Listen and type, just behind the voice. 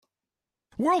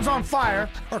World's on fire.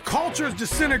 Our culture is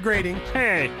disintegrating.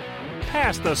 Hey,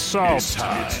 pass the salt. It's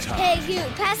time. Hey, you,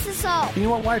 pass the salt. You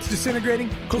know why it's disintegrating?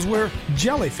 Because we're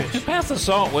jellyfish. Pass the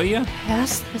salt, will you?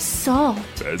 Pass the salt.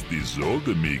 Pass the salt,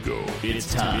 amigo.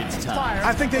 It's time. Fire.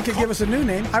 I think they could give us a new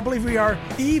name. I believe we are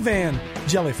Evan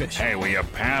jellyfish. Hey, will you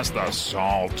pass the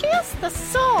salt? Pass the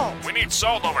salt. We need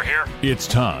salt over here. It's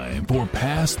time for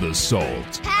Pass the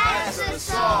Salt. Pass the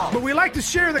salt. But we like to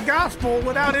share the gospel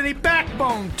without any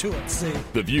backbone to it, see?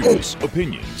 The views,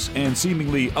 opinions, and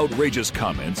seemingly outrageous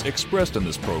comments expressed in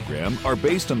this program are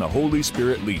based on the Holy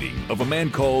Spirit leading of a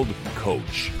man called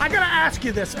Coach. I gotta ask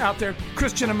you this out there,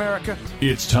 Christian America.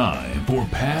 It's time for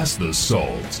Pass the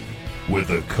Salt with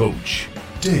a Coach,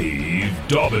 Dave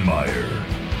Daubenmire.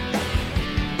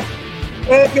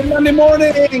 Hey, good Monday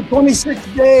morning,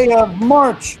 26th day of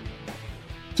March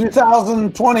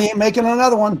 2020, making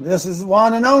another one. This is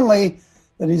one and only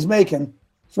that he's making.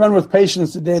 Let's run with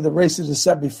patience today. The race that is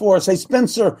set before us. Hey,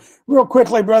 Spencer, real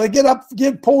quickly, brother,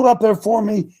 get pulled up there for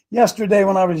me yesterday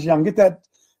when I was young. Get that.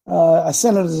 I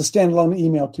sent it as a standalone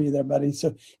email to you there, buddy.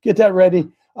 So get that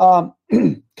ready.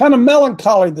 Kind of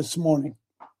melancholy this morning.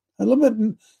 A little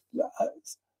bit.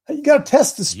 You got to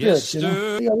test the spirit. Yes, you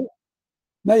know?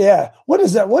 No, yeah. What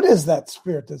is that? What is that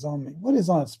spirit that's on me? What is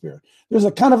on that spirit? There's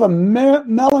a kind of a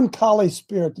melancholy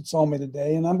spirit that's on me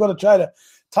today, and I'm going to try to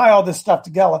tie all this stuff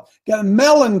together. Got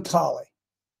melancholy.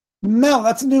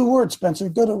 That's a new word, Spencer. I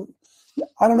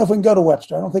don't know if we can go to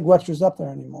Webster. I don't think Webster's up there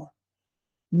anymore.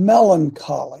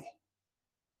 Melancholy.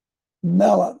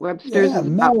 Webster's is up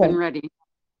and ready.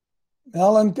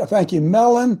 Thank you.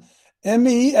 Melon,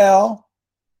 M-E-L.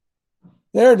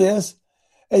 There it is.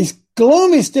 A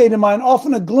gloomy state of mind,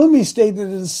 often a gloomy state that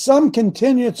is some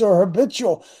continuance or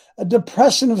habitual, a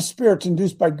depression of spirits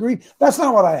induced by grief. That's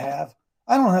not what I have.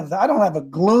 I don't have that. I don't have a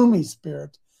gloomy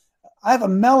spirit. I have a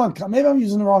melancholy. Maybe I'm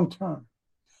using the wrong term.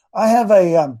 I have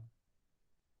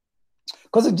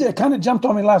because it kind of jumped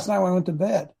on me last night when I went to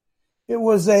bed. It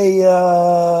was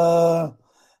a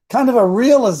kind of a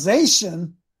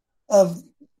realization of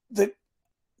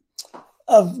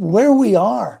where we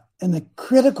are and the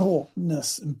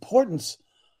criticalness, importance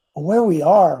of where we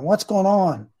are and what's going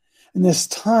on in this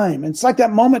time. And it's like that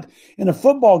moment in a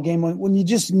football game when you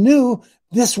just knew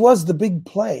this was the big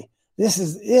play. This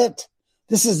is it.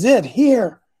 This is it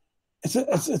here. It's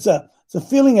a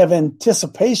feeling of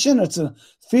anticipation. It's a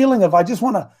feeling of I just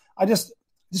want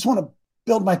to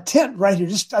build my tent right here.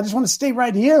 I just want to stay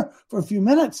right here for a few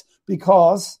minutes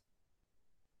because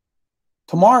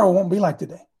tomorrow won't be like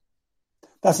today.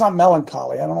 That's not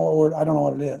melancholy. I don't know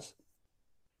what it is.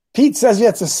 Pete says, yeah,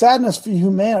 it's a sadness for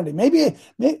humanity. Maybe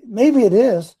it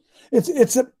is.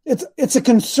 It's a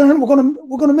concern.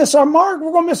 We're gonna miss our mark.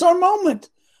 We're gonna miss our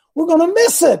moment. We're gonna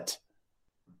miss it.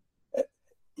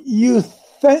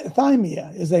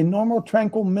 Euthymia is a normal,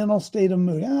 tranquil mental state of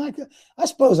mood. I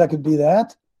suppose I could be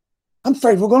that. I'm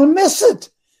afraid we're gonna miss it,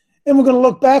 and we're gonna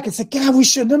look back and say, God, we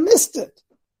shouldn't have missed it.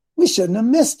 We shouldn't have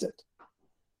missed it.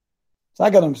 So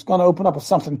I'm just going to open up with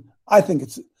something. I think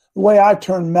it's the way I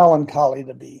turn melancholy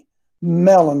to be.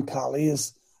 Melancholy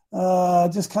is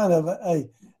just kind of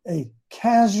a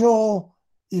casual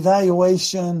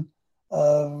evaluation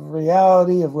of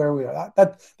reality of where we are.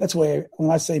 That's the way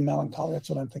when I say melancholy, that's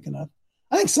what I'm thinking of.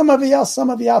 I think some of you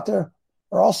out there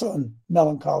are also in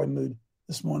melancholy mood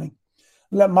this morning.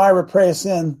 Let Myra pray us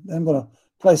in. Then I'm going to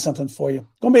play something for you.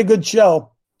 It's going to be a good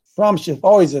show. Promise you.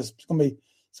 Always is.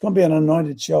 It's going to be an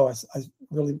anointed show. I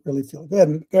really, really feel it.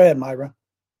 Go ahead, Myra.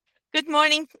 Good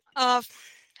morning,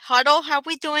 Huddle. How are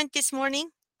we doing this morning?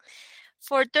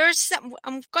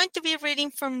 I'm going to be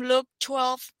reading from Luke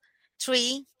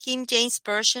 12:3, King James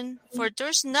Version. For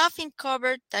there's nothing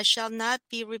covered that shall not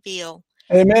be revealed.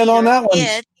 Amen on that one.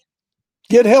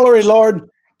 Get Hillary, Lord.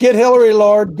 Get Hillary,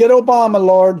 Lord. Get Obama,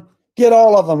 Lord. Get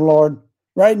all of them, Lord.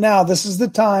 Right now, this is the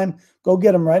time. Go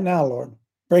get them right now, Lord.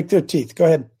 Break their teeth. Go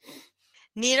ahead.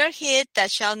 Neither hid that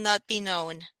shall not be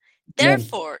known.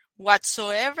 Therefore,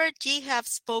 whatsoever ye have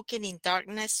spoken in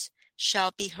darkness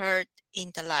shall be heard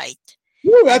in the light.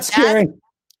 Woo, that's scary.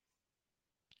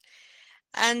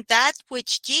 And that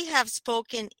which ye have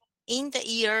spoken in the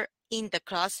ear in the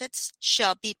closets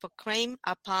shall be proclaimed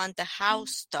upon the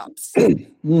housetops.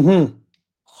 Mm-hmm.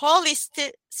 Holy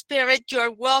Spirit,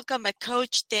 you're welcome at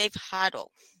Coach Dave Huddle.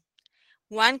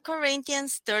 1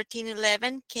 Corinthians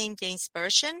 13:11, King James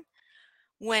Version.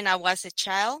 When I was a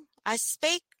child, I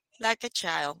spake like a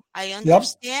child. I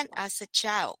understand as a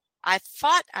child. I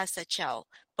thought as a child.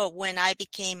 But when I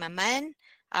became a man,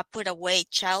 I put away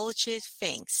childish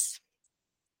things.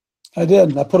 I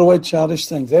did. I put away childish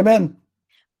things. Amen.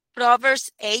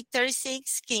 Proverbs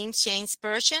 8:36, King James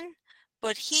Version.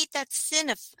 But he that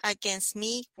sinneth against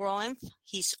me ruineth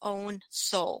his own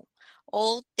soul.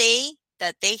 All they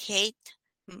that they hate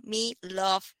me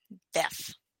love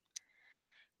death.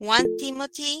 1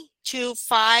 Timothy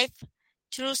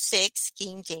 2:5-6,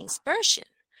 King James Version.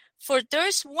 For there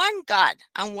is one God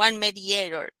and one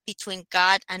mediator between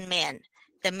God and man,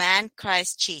 the man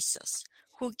Christ Jesus,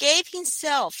 who gave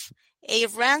himself a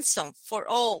ransom for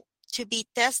all to be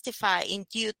testified in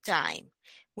due time.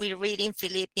 We read in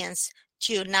Philippians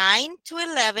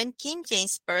 2:9-11, King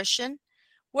James Version.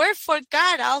 Wherefore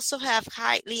God also hath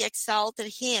highly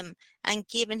exalted him and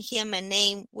given him a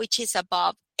name which is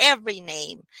above every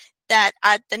name, that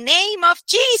at the name of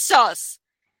Jesus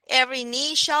every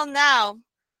knee shall now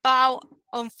bow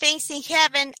on things in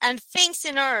heaven and things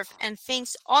in earth and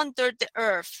things under the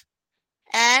earth,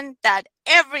 and that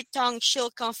every tongue shall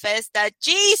confess that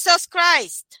Jesus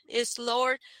Christ is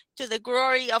Lord, to the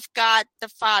glory of God the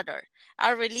Father.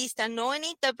 I release the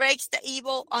anointing that breaks the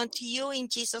evil unto you in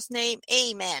Jesus' name.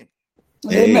 Amen.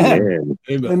 Amen.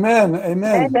 Amen.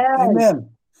 Amen. Amen.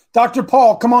 Dr.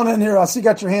 Paul, come on in here. I see you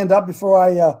got your hand up before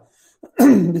I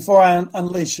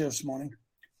unleash you this morning.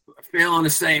 Feeling the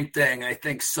same thing. I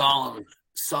think solemn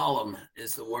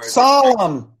is the word.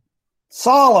 Solemn.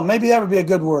 Maybe that would be a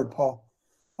good word, Paul.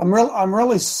 I'm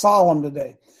really solemn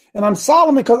today. And I'm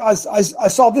solemn because I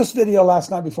saw this video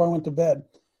last night before I went to bed.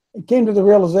 It came to the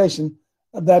realization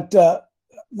that,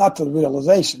 not to the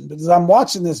realization, but as I'm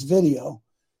watching this video,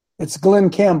 it's Glenn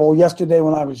Campbell, Yesterday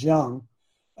When I Was Young,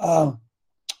 the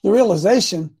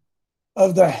realization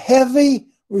of the heavy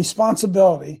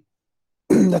responsibility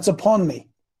that's upon me.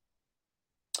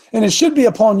 And it should be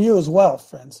upon you as well,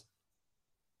 friends.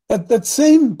 That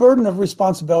same burden of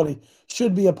responsibility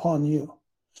should be upon you.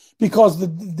 Because the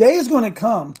day is going to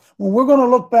come when we're going to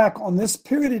look back on this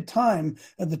period of time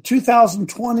at the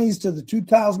 2020s to the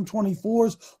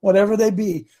 2024s, whatever they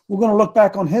be. We're going to look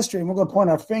back on history and we're going to point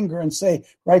our finger and say,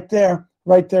 right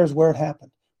there's where it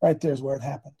happened. Right there's where it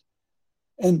happened.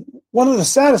 And one of the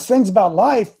saddest things about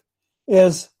life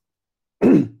is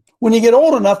when you get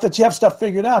old enough that you have stuff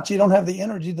figured out, you don't have the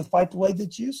energy to fight the way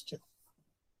that you used to.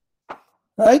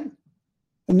 Right?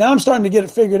 And now I'm starting to get it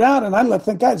figured out, and I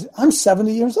think, guys, I'm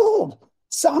 70 years old.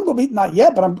 So I'm going to be, not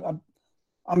yet, but I'm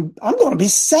going to be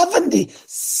 70.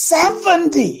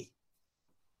 70.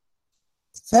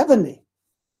 And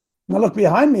I look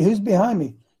behind me. Who's behind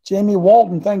me? Jamie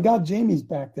Walton. Thank God Jamie's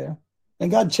back there.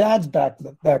 Thank God Chad's back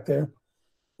there.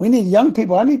 We need young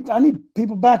people. I need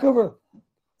people back over.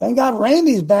 Thank God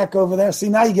Randy's back over there. See,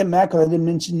 now you get mad because I didn't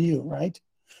mention you, right?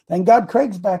 Thank God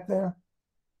Craig's back there.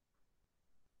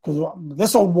 Because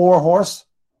this old war horse,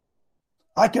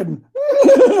 I could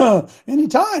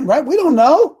anytime, right? We don't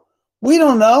know.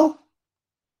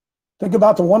 Think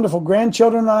about the wonderful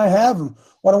grandchildren I have and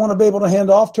what I want to be able to hand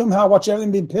off to them, how I watch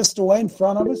everything being pissed away in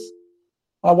front of us.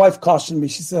 My wife cautioned me.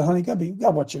 She said, honey, you got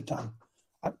to watch your time.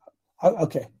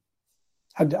 Okay.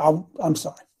 I'm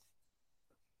sorry.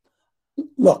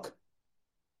 Look,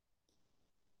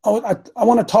 I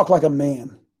want to talk like a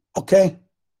man, okay?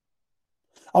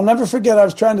 I'll never forget. I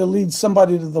was trying to lead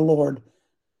somebody to the Lord.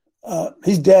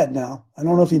 He's dead now. I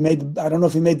don't know if he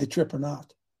made the trip or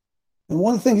not. And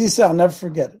one of the things he said, I'll never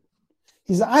forget it.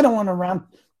 He said, I don't want to run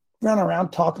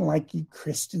around talking like you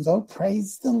Christians. Oh,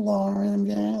 praise the Lord.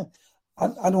 Yeah.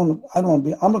 I don't want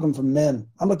to be. I'm looking for men.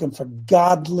 I'm looking for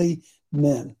godly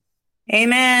men.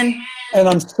 Amen. And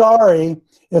I'm sorry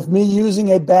if me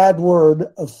using a bad word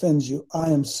offends you.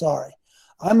 I am sorry.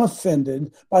 I'm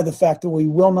offended by the fact that we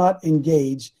will not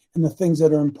engage in the things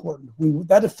that are important.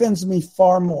 That offends me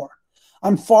far more.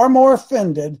 I'm far more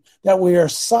offended that we are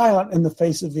silent in the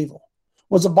face of evil.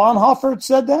 Was it Bonhoeffer that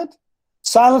said that?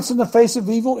 Silence in the face of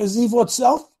evil is evil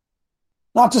itself.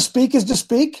 Not to speak is to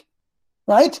speak,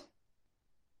 right?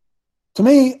 To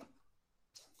me,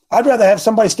 I'd rather have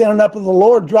somebody standing up with the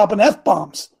Lord dropping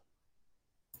F-bombs.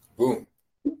 Boom.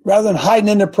 Rather than hiding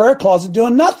in their prayer closet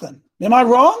doing nothing. Am I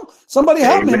wrong? Somebody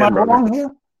help me. Am I wrong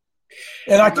here?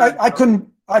 And I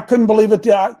couldn't believe it.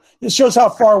 It shows how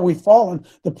far we've fallen.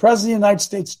 The President of the United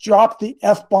States dropped the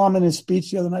F-bomb in his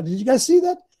speech the other night. Did you guys see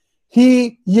that?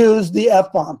 He used the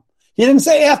F-bomb. He didn't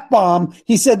say F-bomb.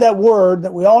 He said that word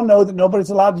that we all know that nobody's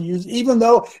allowed to use, even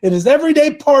though it is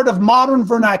everyday part of modern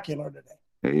vernacular today.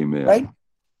 Amen.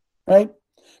 Right?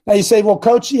 Now you say, well,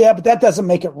 Coach, yeah, but that doesn't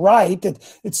make it right.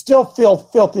 It's still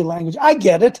filthy language. I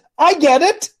get it.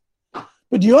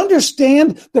 But do you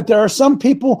understand that there are some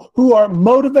people who are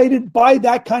motivated by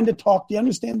that kind of talk? Do you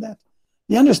understand that?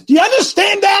 Do you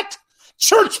understand that?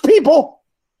 Church people.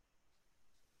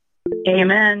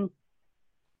 Amen.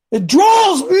 It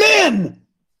draws men.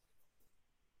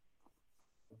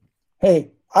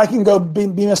 Hey, I can go be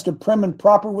Mr. Prim and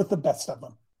Proper with the best of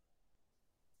them.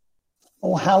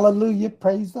 Oh, hallelujah.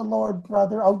 Praise the Lord,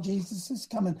 brother. Oh, Jesus is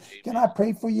coming. Can I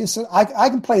pray for you? So I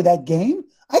can play that game.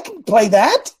 I can play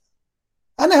that.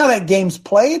 I know how that game's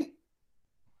played.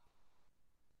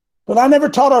 But I never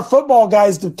taught our football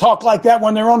guys to talk like that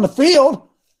when they're on the field.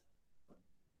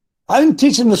 I didn't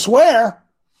teach them to swear,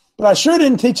 but I sure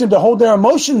didn't teach them to hold their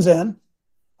emotions in.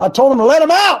 I told them to let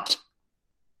them out.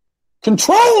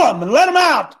 Control them and let them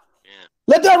out. Yeah.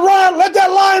 Let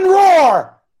that lion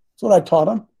roar. That's what I taught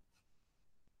them.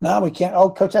 No, we can't.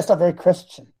 Oh, Coach, that's not very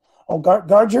Christian. Oh,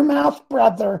 guard your mouth,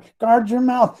 brother. Guard your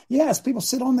mouth. Yes, people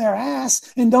sit on their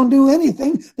ass and don't do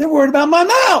anything. They're worried about my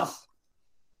mouth.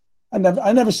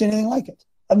 I never seen anything like it.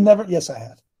 Yes, I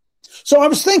have. So I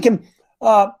was thinking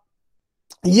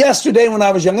yesterday when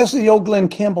I was young, this is the old Glenn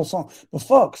Campbell song. But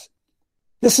folks,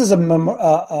 this is a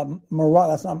mirage.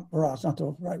 That's not mirage. Not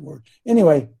the right word.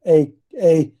 Anyway, boy,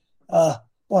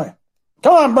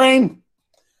 come on, brain.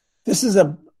 This is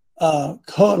a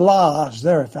collage.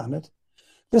 There, I found it.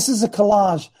 This is a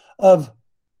collage of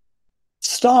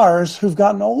stars who've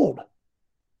gotten old.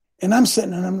 And I'm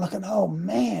sitting and I'm looking, oh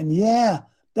man, yeah,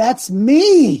 that's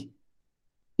me.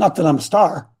 Not that I'm a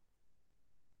star.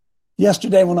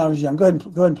 Yesterday when I was young. Go ahead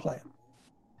and play it.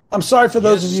 I'm sorry for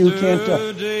those of you who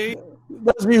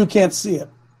can't see it.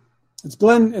 It's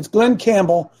Glenn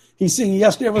Campbell. He's singing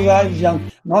Yesterday when I was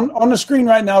young. And on the screen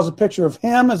right now is a picture of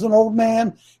him as an old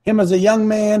man, him as a young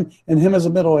man, and him as a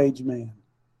middle-aged man.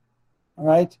 All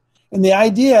right? And the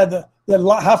idea that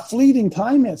how fleeting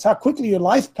time is, how quickly your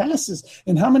life passes,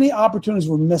 and how many opportunities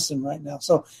we're missing right now.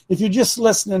 So if you're just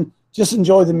listening, just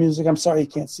enjoy the music. I'm sorry you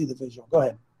can't see the visual. Go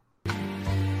ahead.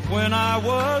 When I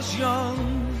was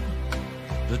young,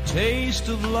 the taste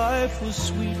of life was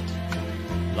sweet,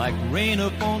 like rain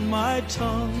upon my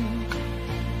tongue.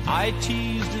 I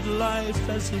teased at life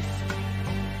as if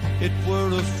it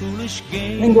were a foolish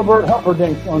game. Engelbert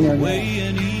Humperdinck on there. Way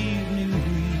an evening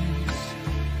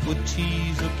breeze would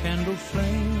tease a candle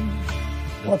flame.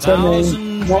 What's her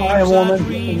name? My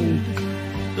woman.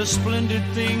 The splendid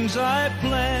things I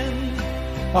planned,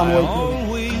 I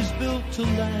always built to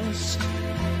last.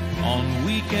 On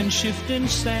weak and shifting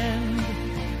sand,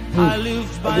 I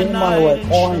lived by night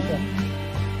and shone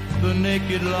the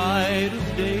naked light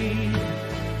of day.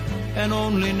 And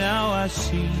only now I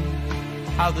see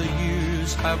how the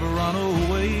years have run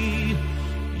away.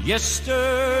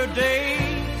 Yesterday,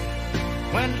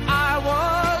 when I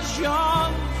was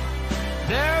young,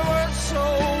 there were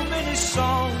so many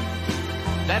songs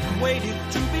that waited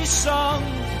to be sung.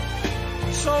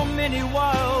 So many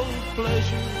wild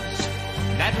pleasures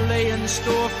that lay in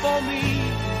store for me,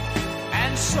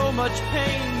 and so much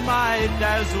pain my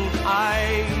dazzled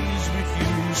eyes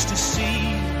refused to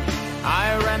see.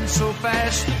 I ran so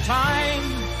fast the time,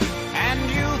 and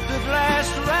youth at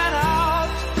last ran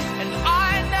out, and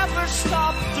I never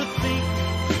stopped to think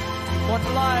what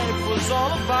life was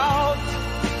all about.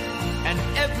 And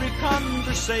every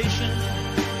conversation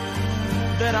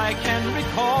that I can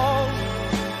recall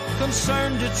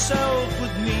concerned itself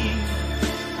with me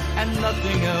and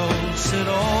nothing else at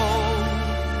all.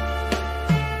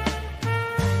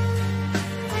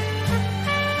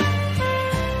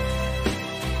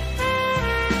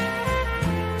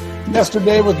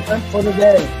 Yesterday was meant for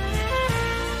today.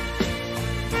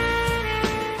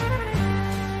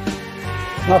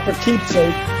 Not for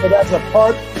keepsake, but as a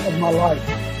part of my life.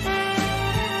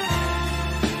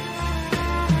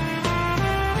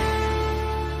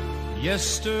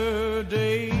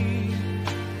 Yesterday,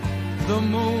 the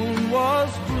moon was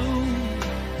blue,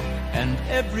 and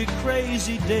every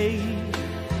crazy day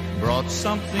brought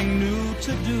something new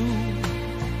to do.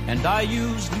 And I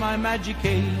used my magic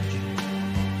age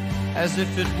as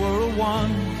if it were a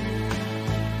wand,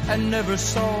 and never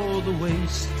saw the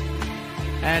waste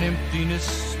and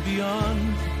emptiness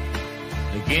beyond.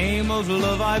 The game of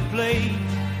love I played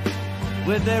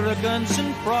with arrogance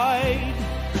and pride,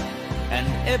 and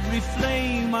every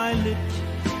flame I lit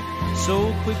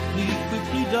so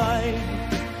quickly died.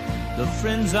 The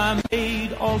friends I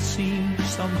made all seemed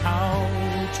somehow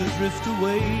to drift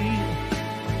away,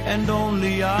 and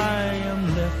only I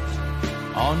am left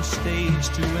on stage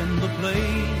to end the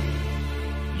play.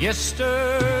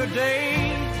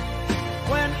 Yesterday,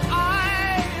 when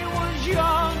I was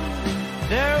young,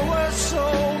 there were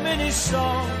so many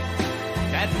songs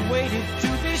that waited to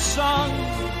be sung.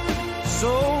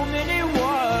 So many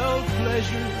wild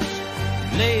pleasures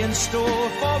lay in store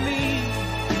for me,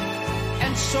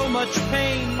 and so much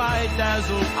pain my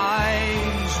dazzled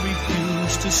eyes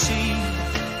refused to see.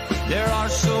 There are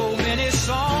so many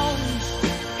songs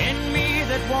in me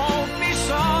that won't be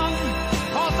sung,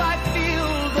 'cause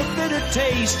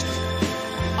taste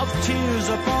of tears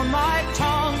upon my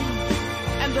tongue,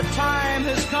 and the time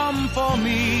has come for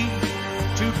me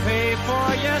to pay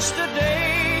for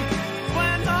yesterday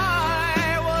when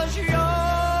I was young.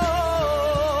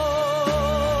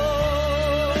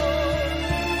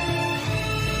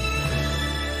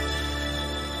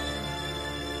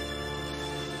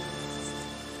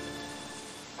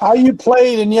 How you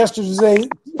played in yesterday's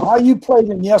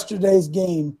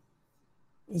game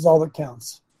is all that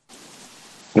counts.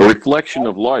 A reflection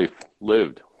of life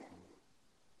lived.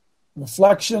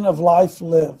 Reflection of life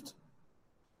lived.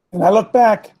 And I look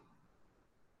back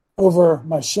over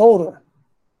my shoulder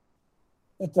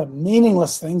at the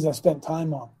meaningless things I spent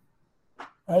time on.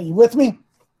 Are you with me?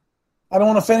 I don't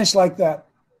want to finish like that.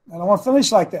 I want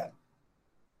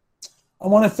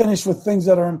to finish with things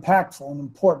that are impactful and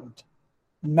important,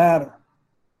 and matter,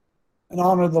 and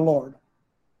honor the Lord,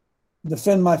 and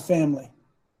defend my family,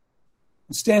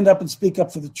 and stand up and speak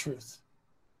up for the truth,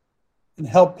 and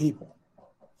help people.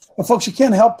 But folks, you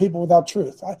can't help people without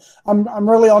truth. I'm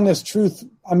really on this truth.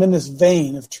 I'm in this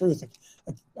vein of truth.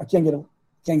 I can't get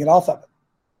off of it,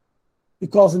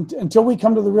 because until we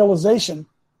come to the realization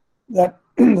that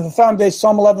the foundation,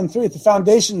 Psalm 11:3, if the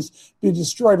foundations be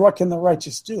destroyed, what can the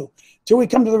righteous do? Till we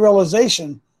come to the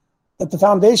realization that the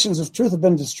foundations of truth have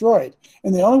been destroyed,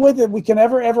 and the only way that we can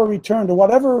ever return to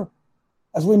whatever,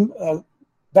 as we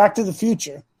Back to the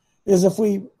Future, is if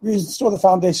we restore the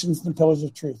foundations and the pillars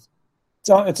of truth.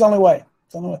 It's the only way.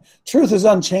 Truth is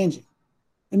unchanging.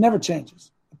 It never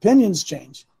changes. Opinions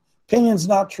change. Opinions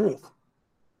not truth.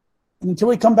 And until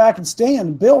we come back and stand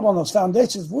and build on those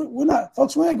foundations, we're not going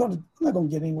to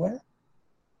get anywhere.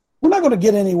 We're not going to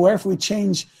get anywhere if we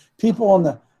change people on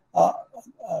the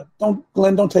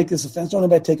don't take this offense. Don't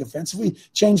anybody take offense. If we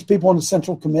change people on the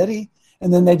Central Committee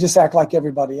and then they just act like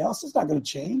everybody else, it's not going to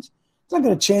change. It's not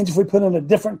going to change if we put in a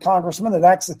different congressman that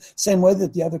acts the same way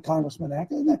that the other congressman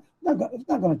acts. It's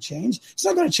not going to change. It's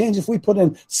not going to change if we put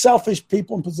in selfish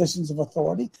people in positions of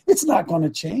authority. It's not going to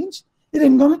change. It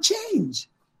ain't going to change.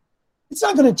 It's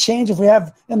not going to change if we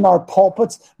have in our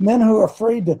pulpits men who are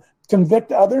afraid to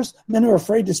convict others, men who are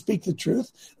afraid to speak the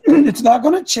truth. It's not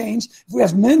going to change if we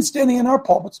have men standing in our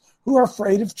pulpits who are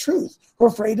afraid of truth, who are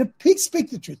afraid to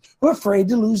speak the truth, who are afraid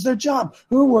to lose their job,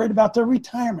 who are worried about their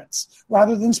retirements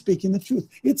rather than speaking the truth.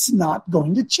 It's not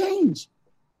going to change.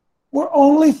 We're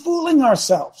only fooling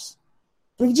ourselves.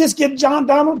 We can just get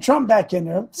Donald Trump back in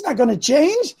there. It's not going to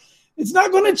change. It's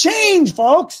not going to change,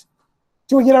 folks.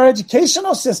 Till we get our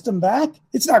educational system back,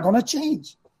 it's not going to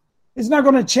change. It's not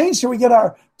going to change till we get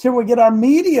our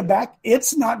media back.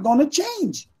 It's not going to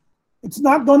change. It's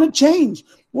not going to change.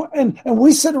 And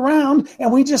we sit around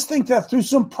and we just think that through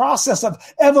some process of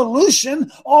evolution,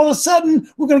 all of a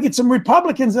sudden we're going to get some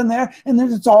Republicans in there and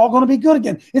then it's all going to be good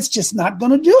again. It's just not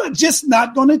going to do it. Just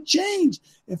not going to change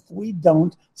if we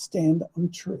don't stand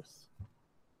on truth.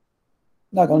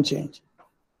 Not going to change.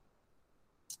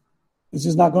 It's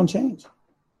just not going to change.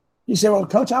 You say, well,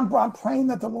 Coach, I'm praying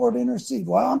that the Lord intercede.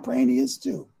 Well, I'm praying he is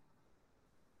too.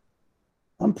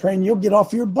 I'm praying you'll get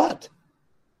off your butt.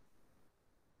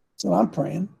 So I'm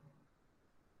praying.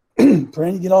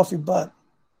 Praying you get off your butt.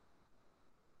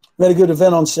 We had a good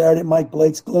event on Saturday at Mike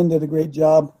Blake's. Glenn did a great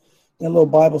job. Did a little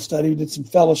Bible study. We did some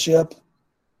fellowship.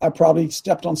 I probably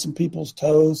stepped on some people's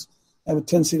toes. I have a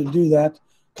tendency to do that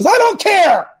because I don't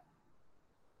care.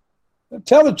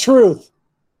 Tell the truth.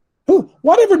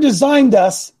 Whatever designed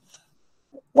us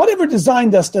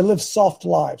to live soft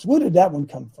lives? Where did that one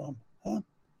come from? Huh?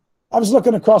 I was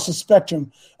looking across the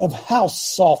spectrum of how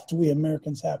soft we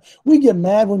Americans have. We get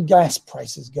mad when gas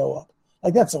prices go up.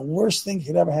 Like that's the worst thing that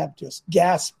could ever happen to us.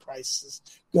 Gas prices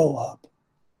go up.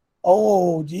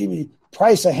 Oh, gee,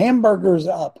 price of hamburgers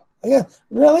up. Yeah,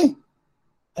 really?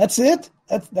 That's it?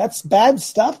 That's bad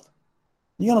stuff?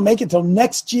 You're going to make it till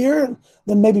next year?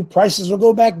 Then maybe prices will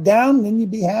go back down, then you'll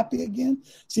be happy again.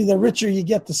 See, the richer you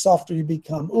get, the softer you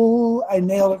become. Ooh, I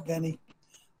nailed it, Benny.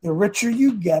 The richer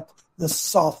you get, the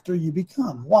softer you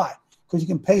become. Why? Because you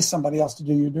can pay somebody else to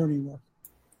do your dirty work.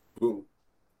 Ooh.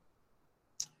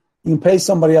 You can pay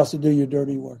somebody else to do your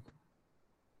dirty work.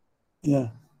 Yeah.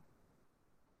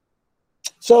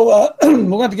 So we're going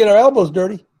to have to get our elbows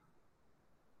dirty.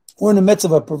 We're in the midst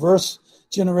of a perverse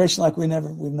generation like we've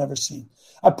never seen.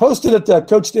 I posted it to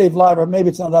Coach Dave Live, or maybe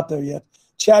it's not up there yet.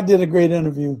 Chad did a great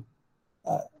interview.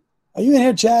 Are you in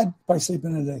here, Chad? Probably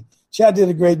sleeping today. Chad did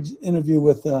a great interview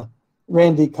with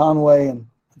Randy Conway, and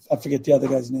I forget the other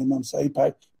guy's name. I'm sorry.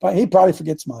 He probably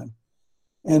forgets mine.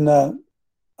 And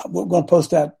we're going to post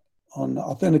that on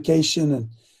authentication, and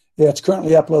yeah, it's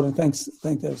currently uploading. Thanks,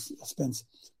 Spence.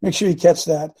 Make sure you catch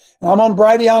that. And I'm on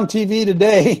Brighteon TV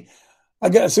today.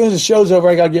 As soon as the show's over,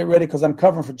 I got to get ready because I'm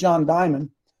covering for John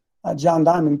Diamond. John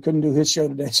Diamond couldn't do his show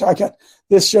today. So I got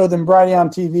this show, then Brady on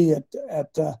TV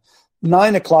at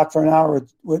 9 o'clock for an hour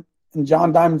in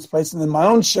John Diamond's place, and then my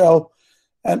own show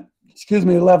at,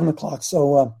 11 o'clock.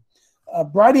 So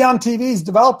Brady on TV is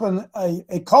developing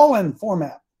a call-in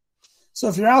format. So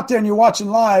if you're out there and you're watching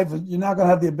live, you're not going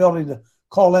to have the ability to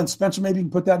call in. Spencer, maybe you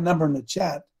can put that number in the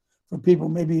chat for people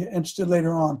maybe interested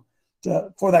later on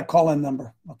for that call-in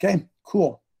number. Okay,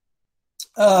 cool.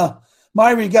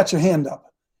 Myra, you got your hand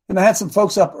up. And I had some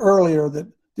folks up earlier that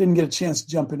didn't get a chance to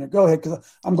jump in there. Go ahead, because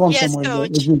I'm going somewhere.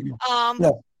 Coach.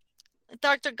 Yeah.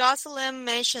 Dr. Gosselin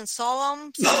mentioned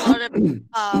Solemn,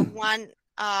 one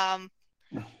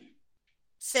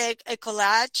say a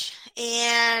collage,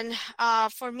 and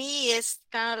for me, it's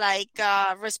kind of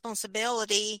like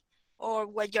responsibility or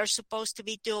what you're supposed to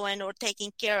be doing or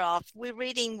taking care of. We're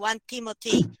reading 1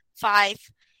 Timothy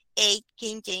 5:8,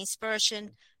 King James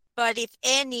Version. But if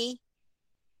any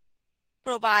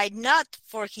provide not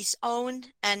for his own,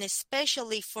 and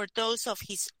especially for those of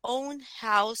his own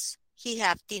house, he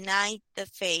have denied the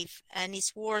faith and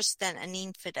is worse than an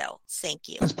infidel. Thank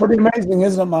you. That's pretty amazing,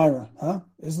 isn't it, Myra? Huh?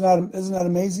 Isn't that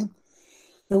amazing?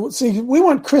 See, we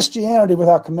want Christianity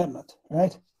without commitment,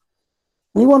 right?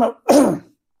 We want to.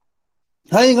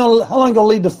 How long are you going to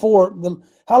lead the poor?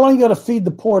 How long are you going to feed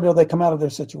the poor till they come out of their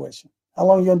situation? How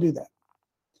long are you going to do that?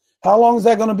 How long is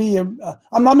that going to be?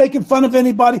 I'm not making fun of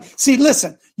anybody. See,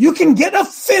 listen, you can get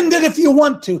offended if you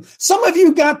want to. Some of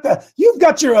you you've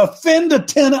got your offend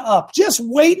antenna up, just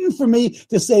waiting for me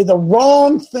to say the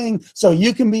wrong thing so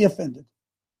you can be offended.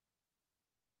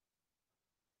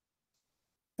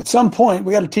 At some point,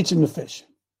 we got to teach them to fish.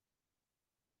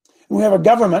 And we have a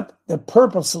government that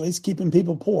purposely is keeping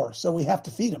people poor, so we have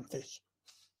to feed them fish.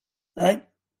 Right?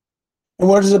 And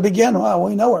where does it begin? Well,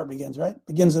 we know where it begins, right? It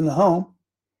begins in the home.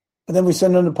 And then we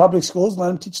send them to public schools and let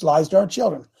them teach lies to our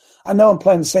children. I know I'm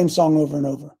playing the same song over and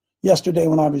over. Yesterday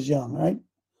when I was young, right?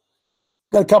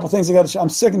 Got a couple things I got to show. I'm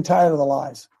sick and tired of the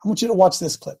lies. I want you to watch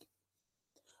this clip.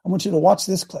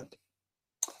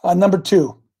 Number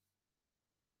 2.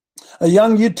 A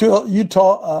young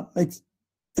Utah it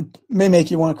may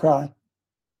make you want to cry.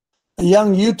 A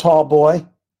young Utah boy,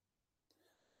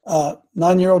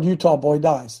 9-year-old Utah boy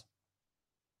dies.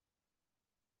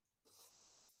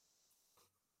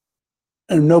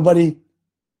 And nobody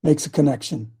makes a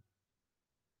connection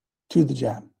to the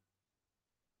jab.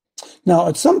 Now,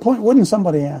 at some point, wouldn't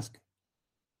somebody ask?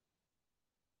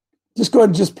 Just go ahead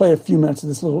and just play a few minutes of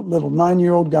this little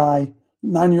 9-year-old guy,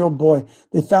 9-year-old boy.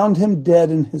 They found him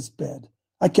dead in his bed.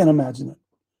 I can't imagine it.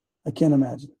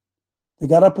 They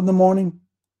got up in the morning.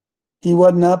 He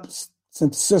wasn't up,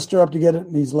 sent his sister up to get it,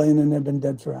 and he's laying in there, been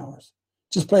dead for hours.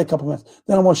 Just play a couple minutes.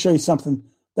 Then I want to show you something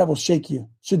that will shake you,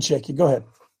 should shake you. Go ahead.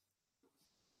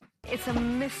 It's a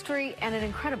mystery and an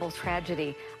incredible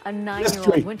tragedy. A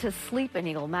 9-year-old went to sleep in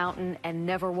Eagle Mountain and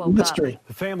never woke up.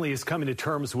 The family is coming to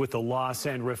terms with the loss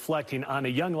and reflecting on a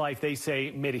young life they say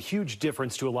made a huge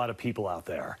difference to a lot of people out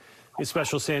there. His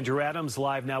specialist Andrew Adams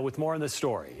live now with more on this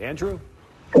story. Andrew?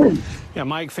 Yeah,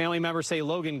 Mike, family members say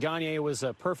Logan Gagne was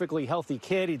a perfectly healthy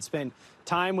kid. He'd spent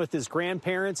time with his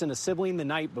grandparents and a sibling the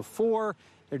night before.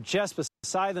 They're just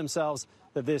beside themselves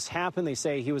that this happened. They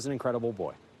say he was an incredible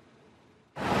boy.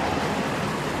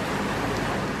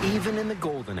 Even in the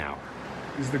golden hour,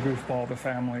 he's the goofball of the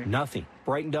family. Nothing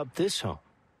brightened up this home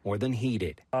more than he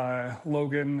did.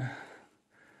 Logan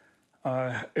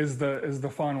is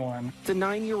the fun one. The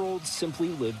 9-year-old simply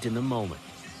lived in the moment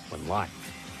when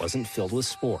life wasn't filled with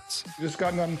sports. We just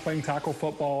got done playing tackle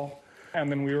football, and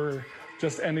then we were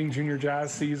just ending junior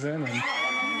jazz season, and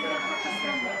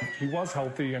he was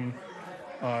healthy and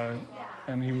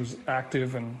he was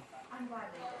active, and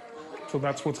so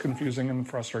that's what's confusing and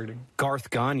frustrating. Garth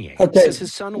Gagne says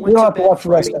his son went to bed watch the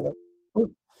rest of it.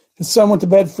 His son went to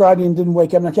bed Friday and didn't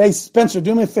wake up. Okay, Spencer,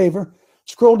 do me a favor.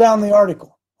 Scroll down the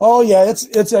article. Oh, yeah,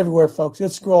 it's everywhere, folks. Keep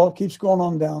scrolling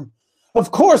on down.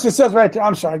 Of course, it says right there.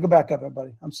 I'm sorry. Go back up,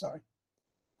 everybody. I'm sorry.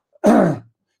 It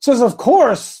says, of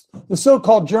course, the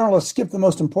so-called journalists skip the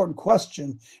most important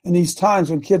question in these times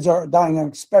when kids are dying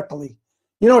unexpectedly.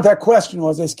 You know what that question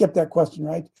was? They skipped that question,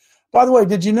 right? By the way,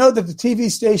 did you know that the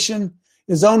TV station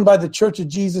is owned by the Church of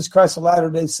Jesus Christ of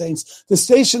Latter-day Saints? The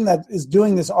station that is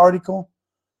doing this article,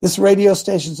 this radio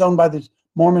station, is owned by the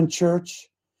Mormon Church.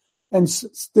 And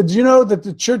did you know that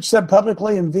the church said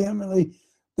publicly and vehemently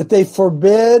that they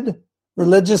forbid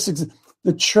religious?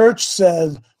 The church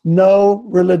says no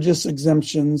religious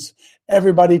exemptions.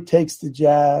 Everybody takes the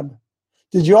jab.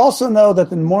 Did you also know that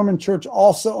the Mormon Church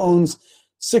also owns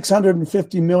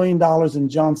 $650 million in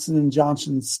Johnson &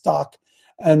 Johnson stock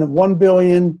and $1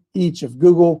 billion each of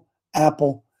Google,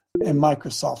 Apple, and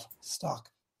Microsoft stock.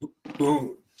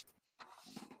 Boom.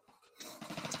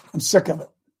 I'm sick of it.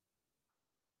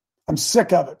 I'm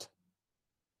sick of it.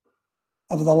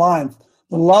 Of the line.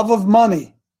 The love of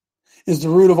money is the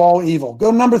root of all evil.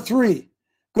 Go to number 3.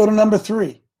 Go to number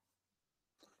 3.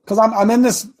 Because I'm in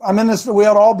this, we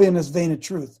ought to all be in this vein of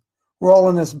truth. We're all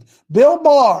in this. Bill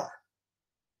Barr.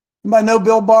 Anybody know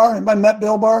Bill Barr? Anybody met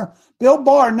Bill Barr? Bill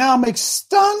Barr now makes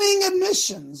stunning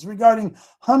admissions regarding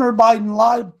Hunter Biden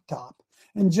laptop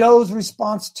and Joe's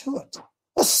response to it.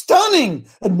 A stunning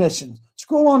admission.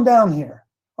 Scroll on down here.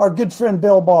 Our good friend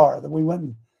Bill Barr that we went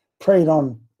and prayed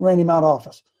on, ran him out of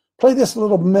office. Play this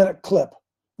little minute clip.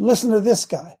 Listen to this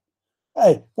guy.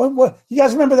 Hey, what? You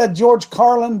guys remember that George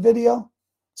Carlin video?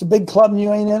 It's a big club and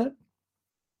you ain't in it.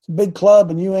 It's a big club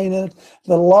and you ain't in it.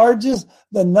 The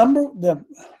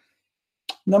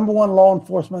number one law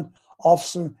enforcement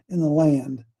officer in the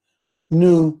land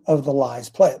knew of the lies.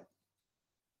 Play it.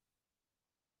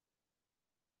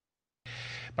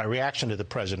 My reaction to the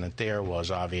president there was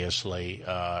obviously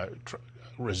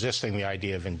resisting the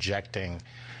idea of injecting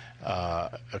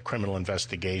a criminal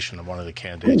investigation of one of the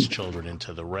candidates' children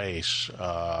into the race.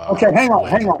 Okay, hang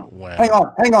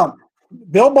on.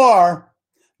 Bill Barr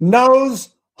knows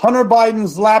Hunter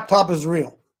Biden's laptop is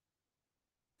real.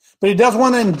 But he doesn't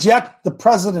want to inject the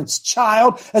president's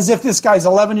child as if this guy's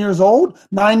 11 years old,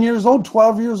 9 years old,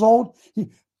 12 years old.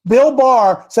 Bill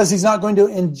Barr says he's not going to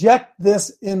inject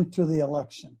this into the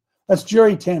election. That's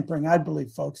jury tampering, I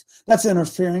believe, folks. That's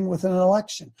interfering with an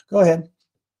election. Go ahead.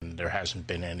 There hasn't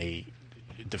been any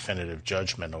definitive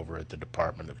judgment over at the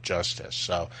Department of Justice.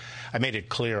 So I made it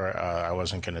clear I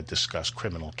wasn't going to discuss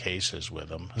criminal cases with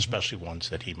him, especially ones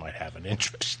that he might have an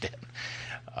interest in.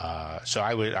 So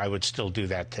I would still do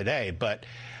that today. But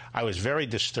I was very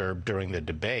disturbed during the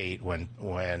debate when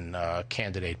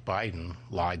candidate Biden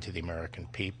lied to the American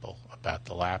people about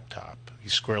the laptop.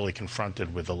 He's squarely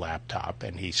confronted with the laptop,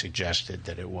 and he suggested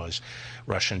that it was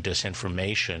Russian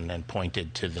disinformation and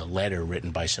pointed to the letter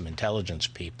written by some intelligence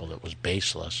people that was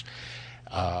baseless,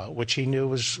 which he knew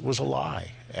was a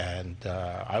lie. And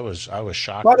I was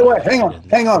shocked. By the way,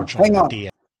 hang on.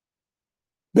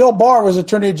 Bill Barr was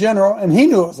Attorney General, and he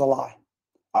knew it was a lie.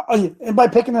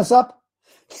 Anybody picking this up?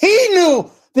 He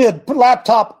knew the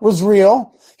laptop was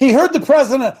real. He heard the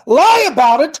president lie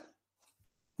about it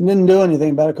and didn't do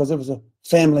anything about it because it was a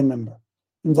family member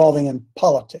involving in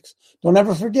politics. Don't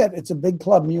ever forget, it's a big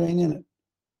club and you ain't in it.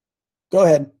 Go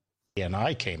ahead. And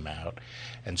I came out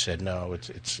and said, no,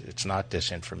 it's not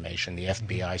disinformation. The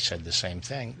FBI said the same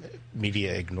thing.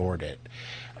 Media ignored it.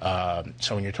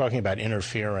 So when you're talking about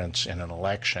interference in an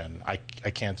election, I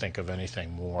can't think of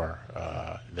anything more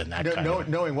than that kind of...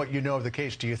 Knowing what you know of the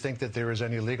case, do you think that there is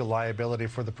any legal liability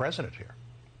for the president here?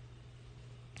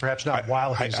 Perhaps not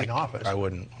while he's in office. I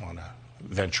wouldn't want to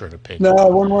venture an opinion. No, I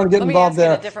wouldn't want to get involved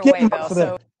there. Get him off of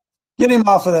there. Get him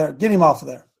off of there. Get him off of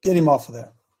there. Get him off of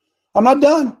there. I'm not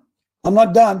done.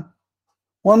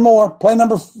 One more. Play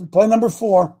number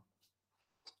 4.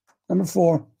 Number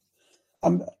 4.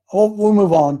 We'll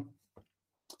move on.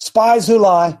 Spies who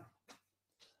lie.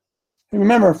 And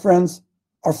remember, friends,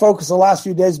 our focus the last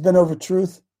few days has been over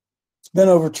truth. It's been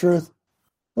over truth.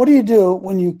 What do you do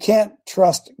when you can't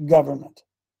trust government?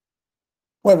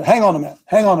 Wait a minute.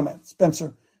 Hang on a minute,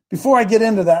 Spencer. Before I get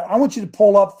into that, I want you to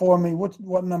pull up for me.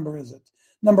 What number is it?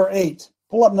 Number 8.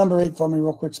 Pull up number 8 for me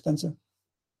real quick, Spencer.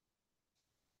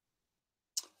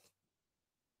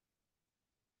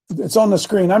 It's on the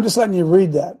screen. I'm just letting you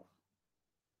read that.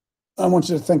 I want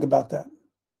you to think about that.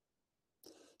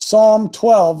 Psalm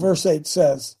 12, verse 8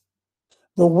 says,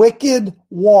 "The wicked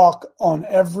walk on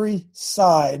every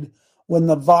side when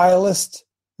the vilest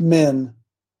men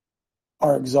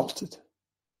are exalted."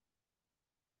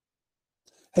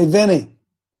 Hey, Vinny,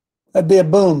 that'd be a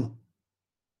boom.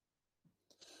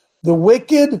 The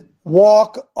wicked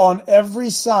walk on every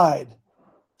side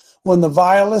when the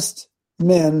vilest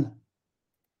men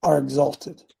are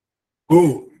exalted.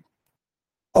 Ooh.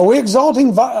 Are we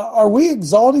exalting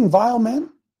vile men?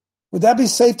 Would that be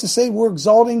safe to say we're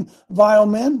exalting vile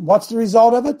men? What's the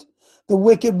result of it? The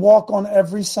wicked walk on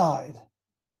every side.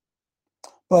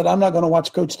 But I'm not going to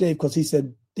watch Coach Dave because he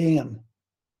said, damn.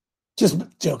 Just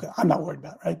joking. I'm not worried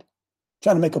about it, right?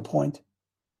 Trying to make a point.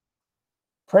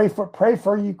 Pray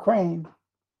for Ukraine.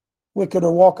 Wicked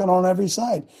are walking on every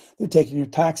side. They're taking your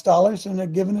tax dollars and they're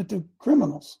giving it to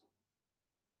criminals.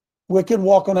 Wicked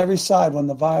walk on every side when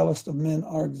the vilest of men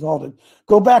are exalted.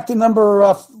 Go back to number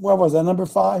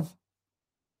 5?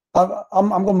 I'm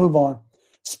going to move on.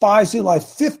 Spies who lie.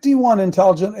 51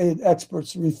 intelligence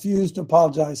experts refused to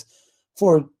apologize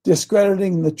for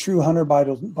discrediting the true Hunter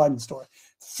Biden story.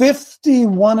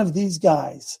 51 of these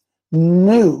guys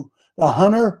knew the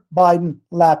Hunter Biden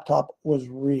laptop was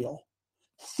real.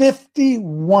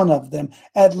 51 of them,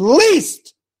 at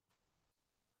least.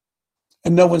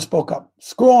 And no one spoke up.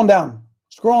 Scroll on down.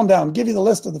 Give you the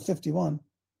list of the 51.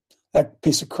 That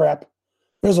piece of crap.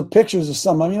 There's pictures of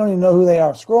some of them. You don't even know who they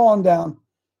are. Scroll on down.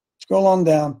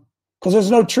 Because there's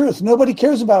no truth. Nobody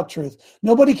cares about truth.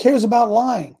 Nobody cares about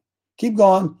lying. Keep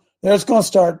going. There's going to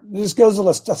start. This goes the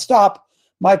list. Stop.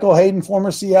 Michael Hayden,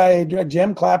 former CIA director.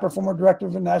 Jim Clapper, former director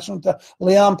of the National.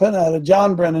 Leon Panetta,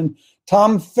 John Brennan,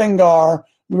 Tom Fingar,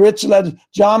 Rich Led,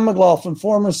 John McLaughlin,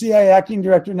 former CIA acting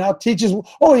director, now teaches.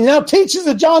 Oh, he now teaches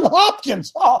at Johns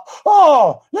Hopkins.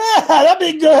 Oh, yeah,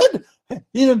 that'd be good.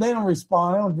 They don't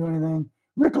respond. They don't do anything.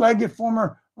 Rick Leggett,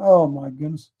 former. Oh my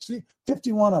goodness. See,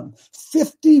 51 of them.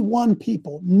 51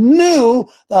 people knew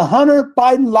the Hunter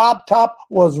Biden laptop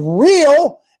was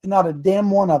real, and not a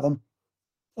damn one of them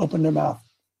opened their mouth,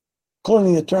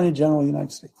 including the Attorney General of the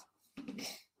United States.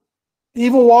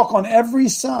 Evil walk on every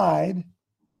side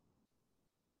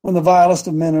when the vilest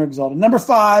of men are exalted. Number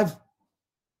five,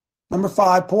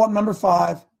 pull up number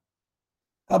 5.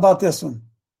 How about this one?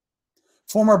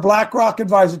 Former BlackRock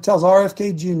advisor tells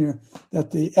RFK Jr.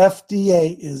 that the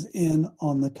FDA is in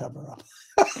on the cover-up.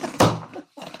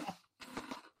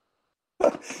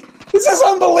 This is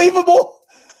unbelievable.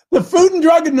 The Food and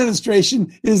Drug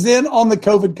Administration is in on the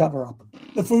COVID cover-up.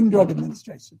 The Food and Drug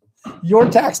Administration. Your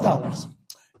tax dollars.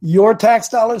 Your tax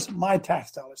dollars, my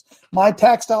tax dollars. My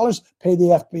tax dollars pay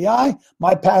the FBI.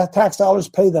 My tax dollars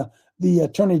pay the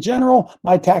Attorney General.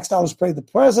 My tax dollars pay the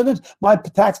President. My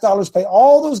tax dollars pay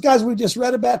all those guys we just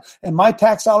read about. And my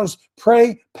tax dollars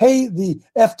pay the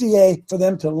FDA for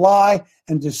them to lie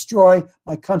and destroy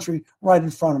my country right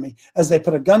in front of me as they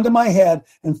put a gun to my head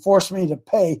and force me to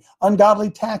pay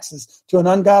ungodly taxes to an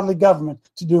ungodly government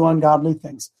to do ungodly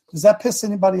things. Does that piss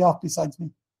anybody off besides me?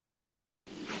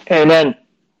 Amen.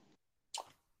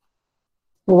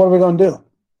 Well, what are we going to do?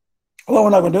 Well,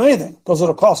 we're not going to do anything because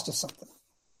it'll cost us something.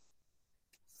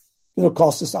 It'll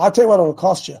cost us. I'll tell you what it'll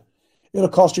cost you. It'll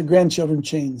cost your grandchildren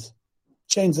chains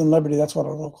and liberty. That's what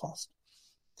it'll cost.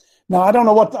 Now, I don't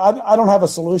know what, I don't have a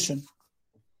solution.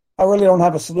 I really don't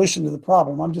have a solution to the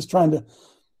problem. I'm just trying to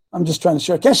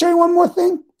share. Can I show you one more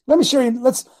thing? Let me show you.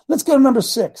 Let's go to number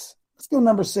 6. Let's go to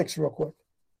number 6 real quick.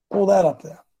 Pull that up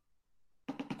there.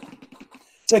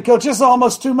 Say, Coach, this is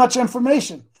almost too much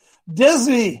information.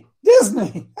 Disney,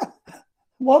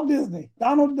 Walt Disney,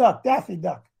 Donald Duck, Daffy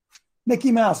Duck,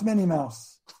 Mickey Mouse, Minnie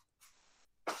Mouse.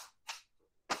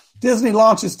 Disney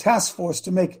launches task force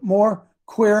to make more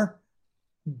queer,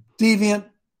 deviant,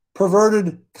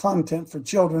 perverted content for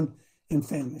children and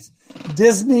families.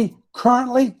 Disney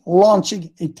currently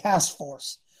launching a task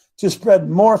force to spread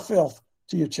more filth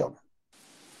to your children.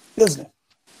 Disney.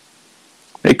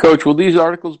 Hey, Coach, will these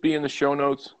articles be in the show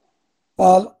notes?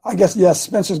 I guess, yes,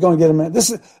 Spencer's going to get them in.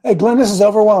 Hey, Glenn, this is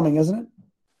overwhelming, isn't it?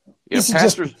 Yeah,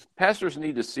 pastors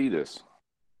need to see this.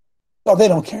 Oh, they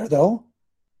don't care, though.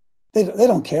 They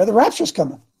don't care. The rapture's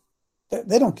coming.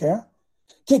 They don't care.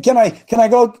 Can I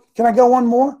go one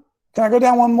more? Can I go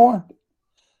down one more?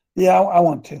 Yeah, I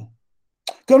want to.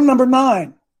 Go to number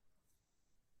 9.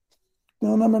 Go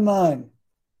to number 9.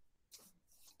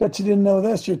 Bet you didn't know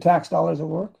this. Your tax dollars at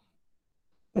work.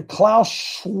 The Klaus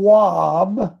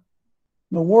Schwab,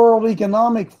 the World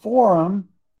Economic Forum,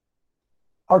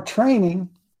 are training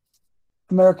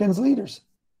Americans leaders.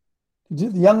 The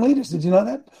young leaders, did you know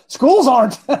that? Schools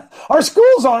aren't. Our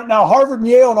schools aren't now. Harvard and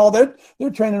Yale and all that. They're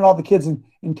training all the kids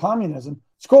in communism.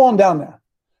 Scroll on down there.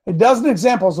 A dozen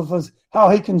examples of how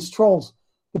he controls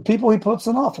the people he puts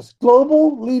in office.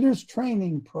 Global Leaders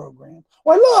Training Program.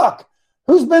 Why, look,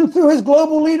 who's been through his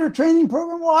Global Leader Training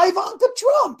Program? Well, Ivanka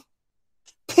Trump,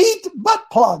 Pete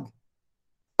Buttplug,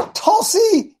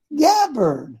 Tulsi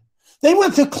Gabbard. They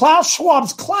went to Klaus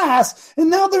Schwab's class,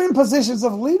 and now they're in positions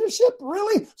of leadership?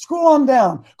 Really? Scroll on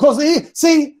down. Because,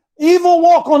 evil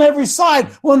walk on every side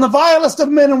when the vilest of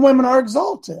men and women are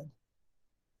exalted.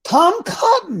 Tom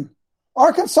Cotton,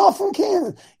 Arkansas from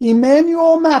Kansas.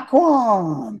 Emmanuel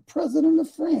Macron, president of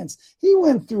France. He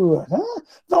went through it, huh?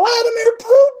 Vladimir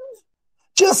Putin.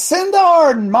 Jacinda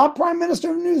Ardern, my prime minister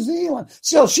of New Zealand.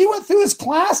 So she went through his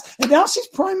class, and now she's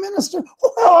prime minister.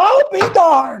 Well, I'll be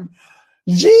darned.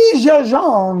 Xi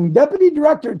Jinping, deputy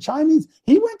director, Chinese.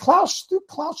 He went through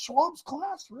Klaus Schwab's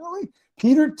class, really?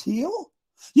 Peter Thiel?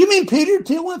 You mean Peter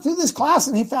Thiel went through this class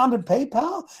and he founded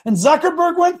PayPal? And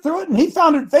Zuckerberg went through it and he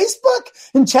founded Facebook?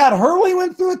 And Chad Hurley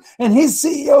went through it and he's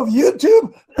CEO of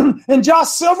YouTube? And Josh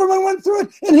Silverman went through it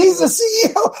and he's the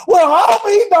CEO? Well, I'll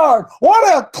be darned.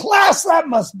 What a class that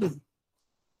must be.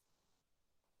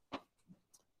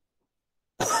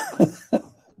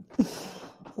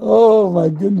 Oh, my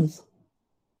goodness.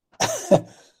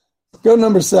 Go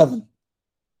number 7.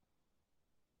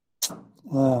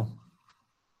 Wow.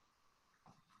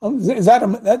 Is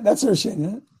that's her shit,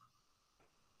 isn't it?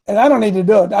 And I don't need to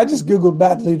do it. I just Googled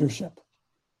bad leadership.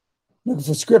 Looking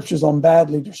for scriptures on bad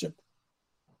leadership.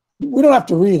 We don't have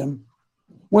to read them.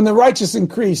 When the righteous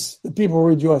increase, the people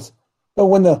rejoice. But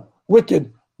when the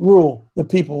wicked rule, the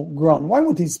people groan. Why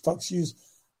would these folks use,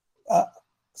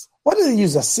 why do they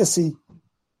use a sissy?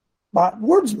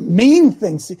 Words mean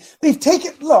things. They've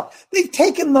taken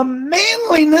the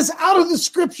manliness out of the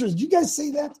scriptures. Do you guys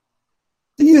see that?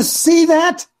 Do you see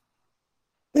that?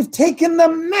 They've taken the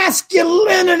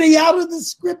masculinity out of the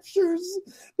scriptures.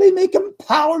 They make them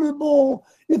palatable.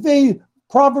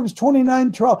 Proverbs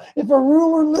 29:12, if a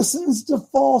ruler listens to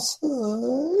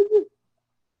falsehood,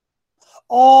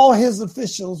 all his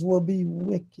officials will be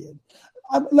wicked.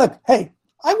 Look, hey,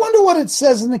 I wonder what it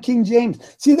says in the King James.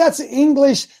 See, that's the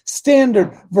English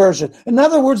Standard Version. In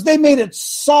other words, they made it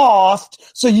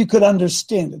soft so you could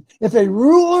understand it. If a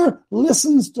ruler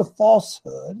listens to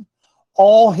falsehood,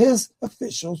 all his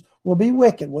officials will be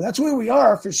wicked. Well, that's where we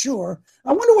are for sure.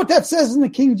 I wonder what that says in the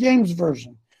King James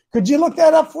Version. Could you look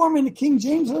that up for me in the King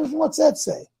James Version? What's that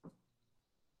say?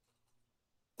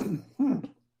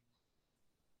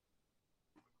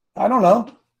 I don't know.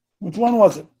 Which one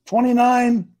was it?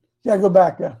 29. Yeah, go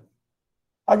back there.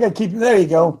 I got to keep. There you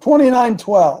go.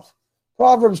 29:12.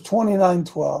 Proverbs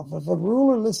 29:12. If a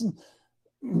ruler listens.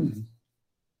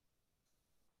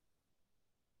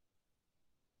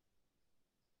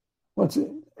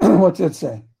 What's it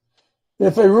say?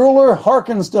 If a ruler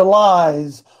hearkens to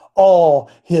lies, all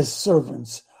his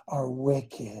servants are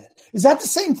wicked. Is that the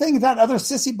same thing that other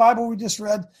sissy Bible we just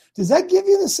read? Does that give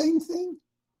you the same thing?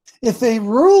 If a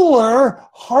ruler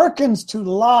hearkens to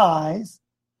lies,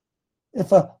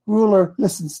 if a ruler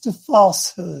listens to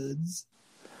falsehoods.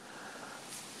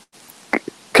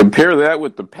 Compare that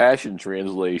with the Passion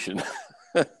Translation.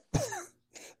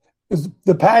 Is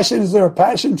there a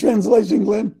Passion Translation,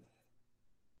 Glenn?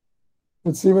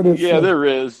 Let's see what it says. Yeah, there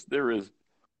is.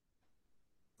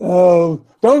 Oh,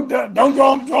 don't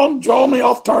draw me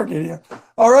off target here.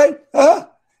 All right?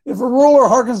 If a ruler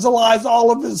hearkens to lies,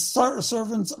 all of his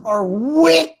servants are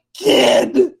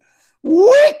wicked.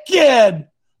 Wicked.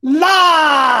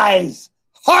 Lies.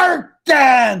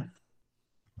 Hearken.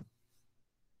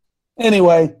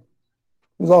 Anyway,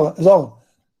 it's all.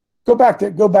 Go back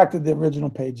to the original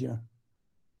page here.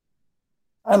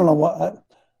 I don't know what.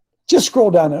 Just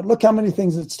scroll down there. Look how many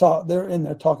things it's taught. They're in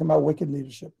there talking about wicked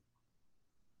leadership.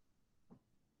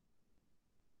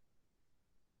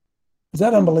 Is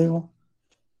that unbelievable?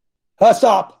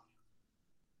 Stop.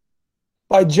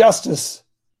 By justice,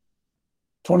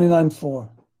 29:4,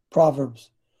 Proverbs.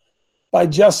 By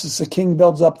justice, a king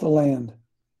builds up the land,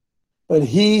 but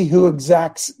he who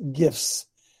exacts gifts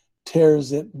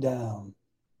tears it down.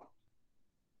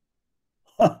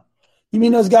 You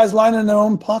mean those guys lining their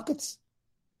own pockets?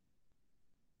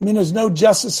 I mean, there's no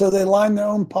justice, so they line their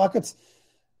own pockets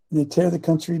and they tear the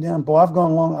country down. Boy, I've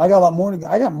gone along. I got a lot more to go.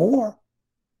 I got more.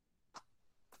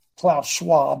 Klaus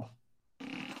Schwab. Is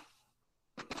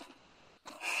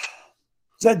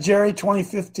that Jerry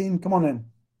 2015? Come on in.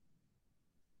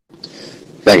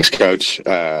 Thanks, Coach.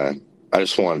 I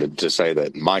just wanted to say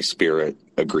that my spirit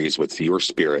agrees with your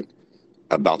spirit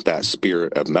about that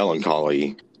spirit of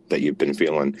melancholy that you've been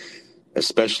feeling,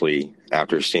 especially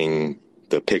after seeing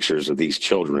the pictures of these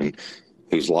children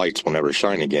whose lights will never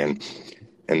shine again.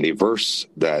 And the verse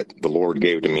that the Lord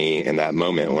gave to me in that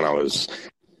moment when I was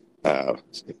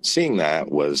seeing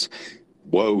that was,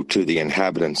 "Woe to the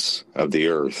inhabitants of the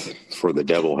earth, for the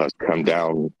devil has come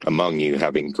down among you,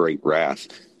 having great wrath,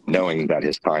 knowing that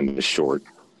his time is short."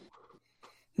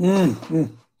 Mm-hmm.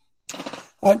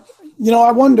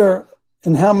 I wonder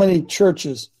in how many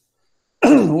churches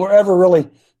were ever really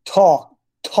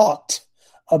taught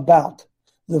about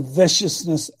the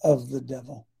viciousness of the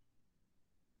devil.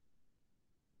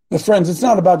 But friends, it's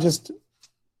not about just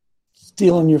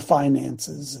stealing your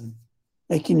finances and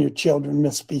making your children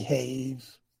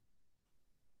misbehave.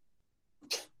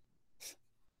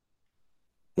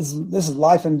 This is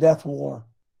life and death war.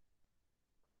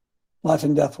 Life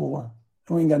and death war.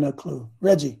 And we ain't got no clue.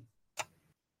 Reggie.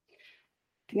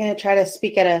 I'm going to try to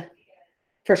speak at a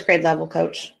first grade level,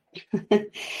 Coach.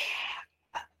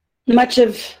 Much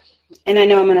of, and I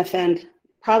know I'm going to offend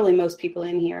probably most people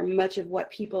in here, much of what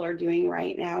people are doing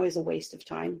right now is a waste of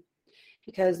time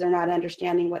because they're not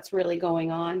understanding what's really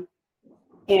going on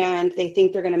and they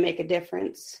think they're going to make a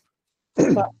difference.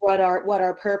 But what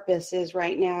our purpose is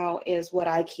right now is what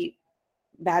I keep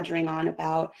badgering on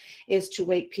about is to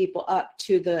wake people up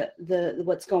to the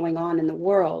what's going on in the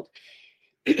world.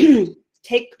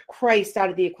 Take Christ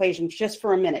out of the equation just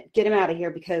for a minute. Get him out of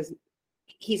here because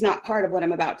he's not part of what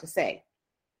I'm about to say.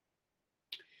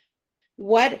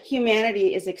 What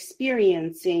humanity is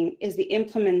experiencing is the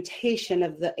implementation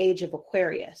of the age of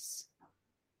Aquarius.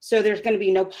 So there's going to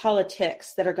be no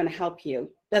politics that are going to help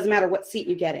you. Doesn't matter what seat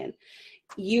you get in.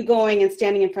 You going and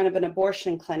standing in front of an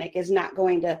abortion clinic is not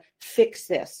going to fix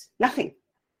this. Nothing.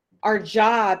 Our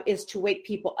job is to wake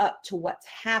people up to what's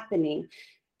happening.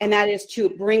 And that is to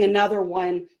bring another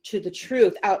one to the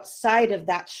truth outside of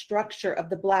that structure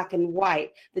of the black and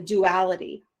white, the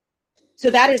duality. So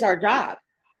that is our job.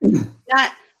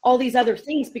 Not all these other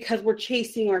things because we're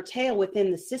chasing our tail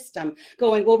within the system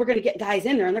going, well, we're going to get guys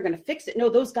in there and they're going to fix it. No,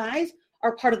 those guys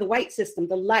are part of the white system,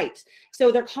 the light.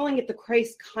 So they're calling it the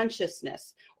Christ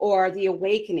consciousness or the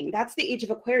awakening. That's the age of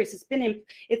Aquarius. It's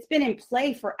been in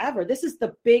play forever. This is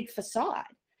the big facade.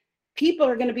 People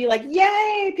are going to be like,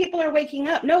 yay, people are waking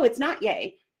up. No, it's not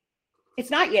yay.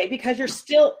 It's not yay because you're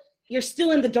still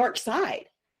in the dark side.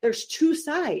 There's two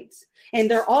sides and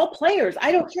they're all players.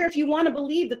 I don't care if you want to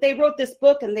believe that they wrote this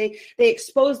book and they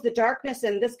exposed the darkness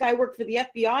and this guy worked for the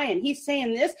FBI and he's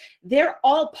saying this. They're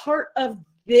all part of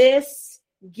this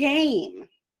game.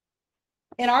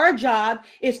 And our job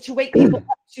is to wake people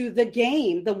up to the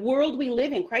game, the world we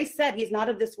live in. Christ said he's not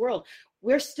of this world.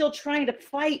 We're still trying to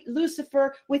fight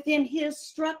Lucifer within his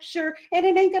structure, and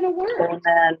it ain't going to work.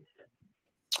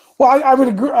 Well, I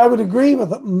would agree with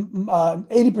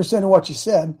 80% of what you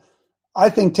said. I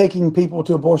think taking people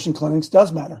to abortion clinics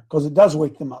does matter because it does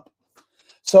wake them up.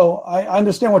 So I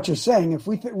understand what you're saying. If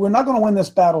we're not going to win this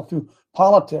battle through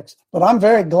politics, but I'm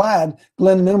very glad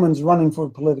Glenn Newman's running for a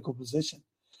political position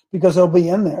because he'll be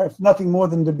in there, if nothing more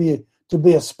than to be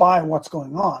a spy on what's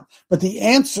going on. But the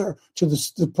answer to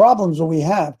the problems that we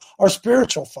have are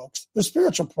spiritual, folks. They're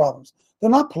spiritual problems. They're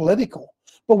not political.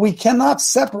 But we cannot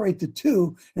separate the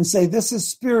two and say this is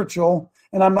spiritual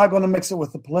and I'm not going to mix it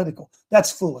with the political.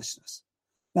 That's foolishness.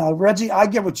 Now, Reggie, I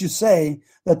get what you say,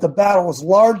 that the battle is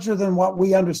larger than what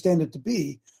we understand it to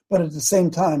be. But at the same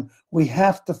time, we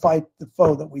have to fight the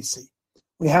foe that we see.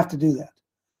 We have to do that.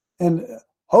 And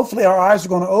hopefully our eyes are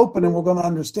going to open and we're going to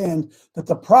understand that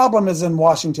the problem is in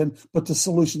Washington, but the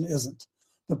solution isn't.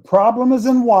 The problem is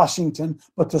in Washington,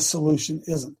 but the solution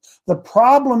isn't. The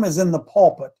problem is in the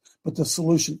pulpit, but the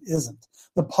solution isn't.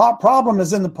 The problem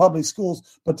is in the public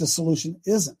schools, but the solution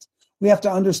isn't. We have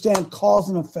to understand cause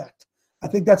and effect. I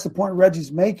think that's the point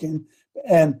Reggie's making.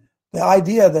 And the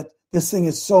idea that this thing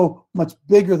is so much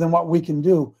bigger than what we can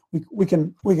do, we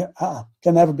can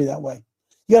never be that way.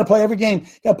 You got to play every game.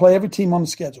 You got to play every team on the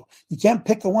schedule. You can't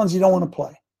pick the ones you don't want to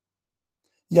play.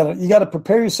 You got to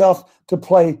prepare yourself to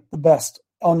play the best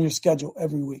on your schedule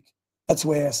every week. That's the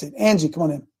way I see it. Angie, come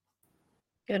on in.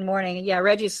 Good morning. Yeah,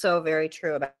 Reggie's so very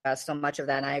true about so much of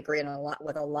that, and I agree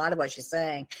with a lot of what she's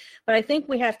saying. But I think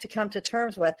we have to come to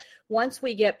terms with, once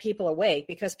we get people awake,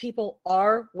 because people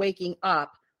are waking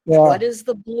up, what is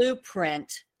the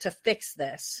blueprint to fix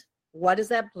this? What does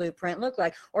that blueprint look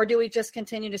like? Or do we just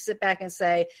continue to sit back and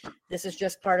say, this is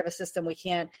just part of a system, we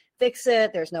can't fix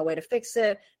it, there's no way to fix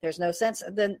it, there's no sense?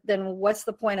 Then what's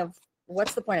the point of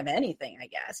anything, I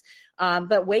guess?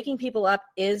 But waking people up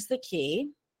is the key.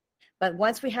 But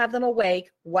once we have them awake,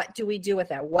 what do we do with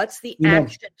that? What's the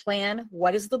action plan?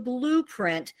 What is the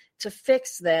blueprint to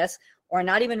fix this? Or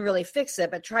not even really fix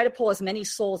it, but try to pull as many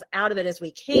souls out of it as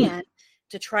we can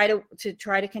to try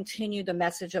to continue the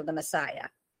message of the Messiah.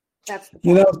 That's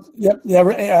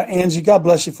the Angie, God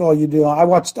bless you for all you do. I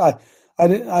watched a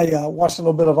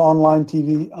little bit of online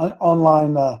TV,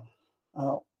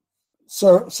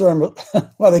 sermon,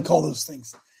 what do they call those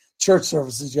things? Church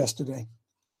services yesterday.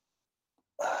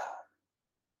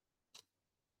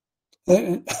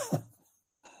 We're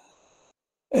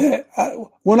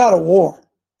not at war.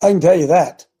 I can tell you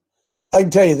that. I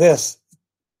can tell you this.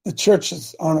 The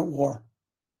churches aren't at war.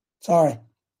 Sorry.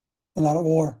 They're not at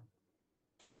war.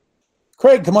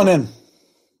 Craig, come on in.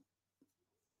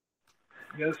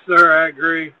 Yes, sir. I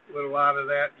agree with a lot of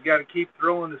that. You got to keep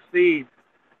throwing the seed.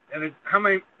 And it's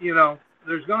coming,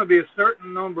 there's going to be a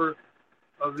certain number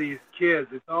of these kids.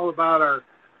 It's all about our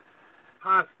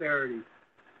posterity.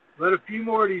 Let a few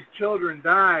more of these children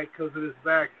die because of this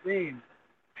vaccine.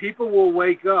 People will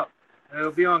wake up, and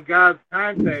it'll be on God's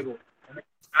timetable. And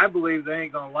I believe they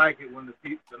ain't going to like it when the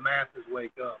masses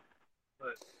wake up.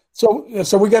 But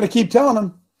So we got to keep telling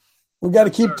them. We got to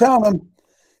keep telling them.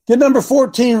 Get number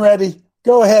 14 ready.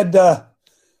 Go ahead,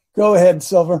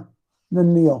 Silver.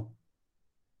 Then Neil.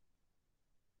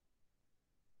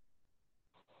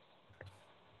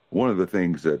 One of the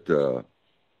things that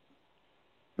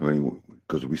I mean,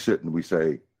 because we sit and we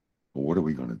say, well, what are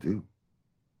we going to do?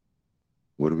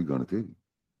 What are we going to do?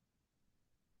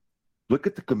 Look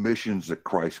at the commissions that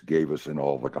Christ gave us in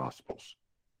all the Gospels.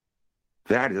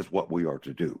 That is what we are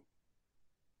to do.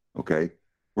 Okay?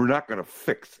 We're not going to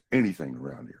fix anything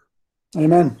around here.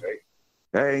 Amen. Okay?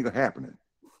 That ain't happening.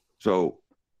 So,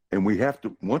 and we have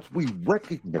to, once we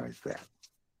recognize that,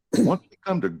 once we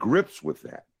come to grips with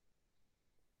that,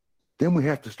 then we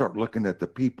have to start looking at the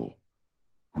people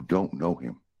who don't know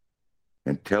him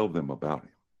and tell them about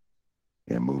him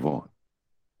and move on.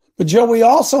 But Joe, we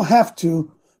also have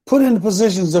to put into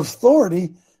positions of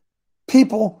authority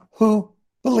people who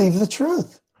believe the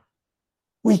truth.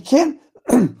 We can't.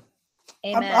 Amen.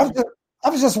 I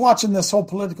was just watching this whole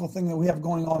political thing that we have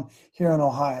going on here in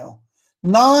Ohio.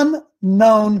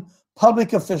 Non-known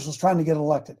public officials trying to get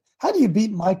elected. How do you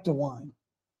beat Mike DeWine?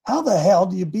 How the hell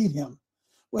do you beat him?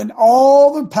 When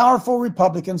all the powerful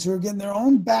Republicans who are getting their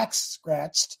own backs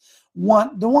scratched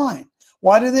want DeWine.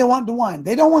 Why do they want DeWine?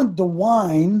 They don't want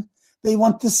DeWine. They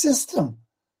want the system.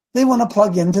 They want to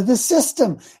plug into the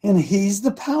system, and he's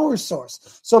the power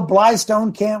source. So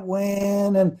Blystone can't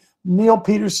win, and Neil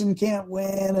Peterson can't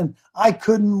win, and I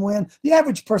couldn't win. The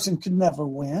average person could never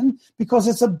win because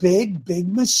it's a big,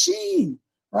 big machine,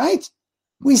 right?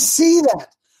 We see that.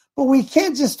 But we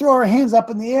can't just throw our hands up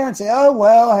in the air and say, oh,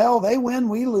 well, hell, they win,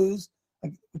 we lose.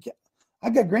 I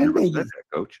got grandbabies. That,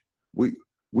 Coach. We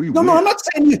no, I'm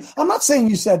not saying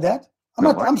you said that.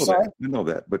 I'm sorry. I know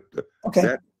that, but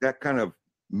okay. that kind of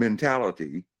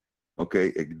mentality, okay,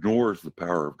 ignores the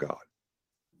power of God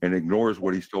and ignores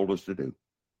what he's told us to do.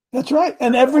 That's right.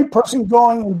 And every person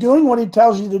going and doing what he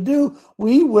tells you to do,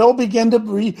 we will begin to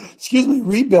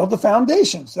rebuild the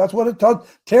foundations. That's what it tells.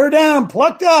 Tear down,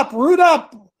 pluck up, root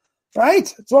up.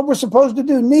 Right? That's what we're supposed to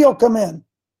do. Neil, come in.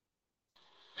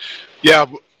 Yeah,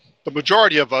 the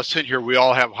majority of us in here, we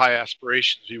all have high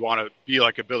aspirations. We want to be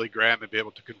like a Billy Graham and be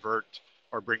able to convert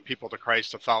or bring people to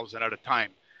Christ 1,000 at a time.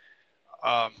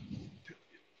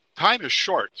 Time is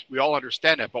short. We all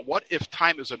understand that. But what if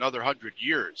time is another 100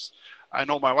 years? I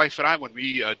know my wife and I, when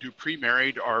we do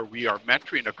pre-married or we are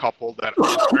mentoring a couple that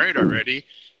is married already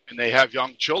and they have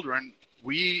young children,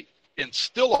 we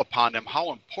instill upon them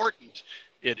how important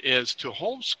it is to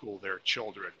homeschool their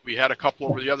children. We had a couple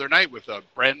over the other night with a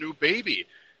brand new baby,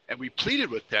 and we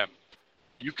pleaded with them,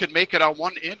 you can make it on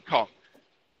one income.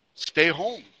 Stay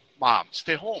home, Mom,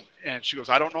 stay home. And she goes,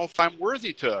 I don't know if I'm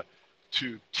worthy to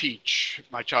teach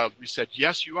my child. We said,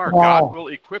 yes, you are. Wow. God will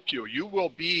equip you. You will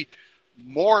be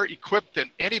more equipped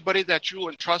than anybody that you will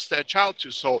entrust that child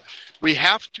to. So we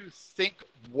have to think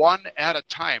one at a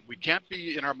time. We can't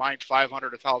be in our mind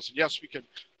 500, 1,000. Yes,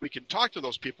 we can talk to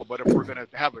those people, but if we're going to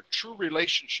have a true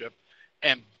relationship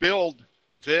and build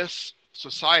this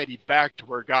society back to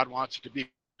where God wants it to be,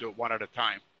 do it one at a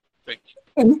time. Thank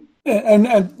you.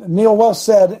 And Neil, well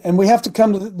said. And we have to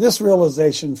come to this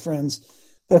realization, friends,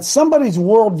 that somebody's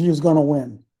worldview is going to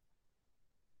win.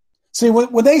 See,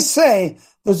 when they say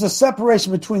there's a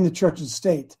separation between the church and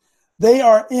state, they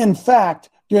are, in fact,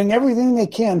 doing everything they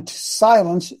can to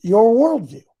silence your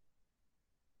worldview.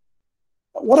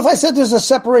 What if I said there's a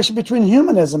separation between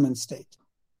humanism and state?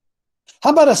 How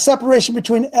about a separation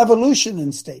between evolution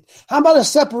and state? How about a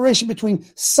separation between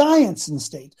science and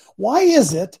state? Why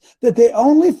is it that they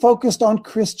only focused on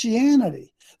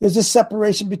Christianity? There's a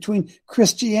separation between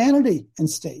Christianity and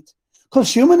state.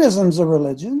 Because humanism is a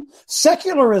religion,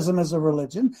 secularism is a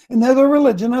religion, and they're the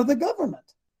religion of the government.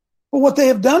 But what they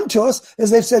have done to us is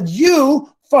they've said, you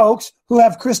folks who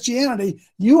have Christianity,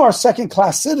 you are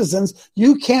second-class citizens.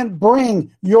 You can't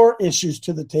bring your issues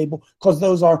to the table because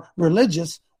those are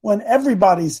religious, when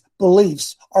everybody's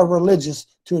beliefs are religious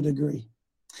to a degree.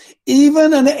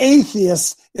 Even an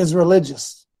atheist is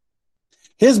religious.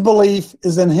 His belief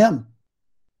is in him.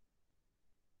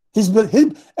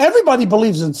 Everybody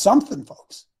believes in something,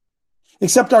 folks.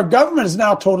 Except our government has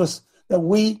now told us that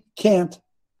we can't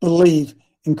believe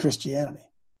in Christianity.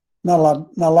 Not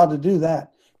allowed to do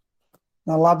that.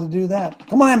 Not allowed to do that.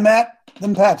 Come on in, Matt,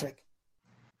 then Patrick.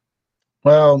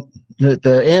 Well,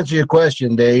 to answer your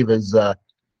question, Dave, is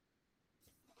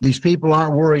these people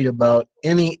aren't worried about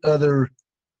any other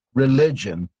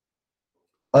religion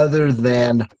other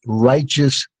than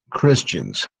righteous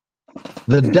Christians.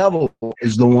 The devil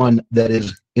is the one that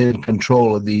is in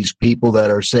control of these people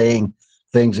that are saying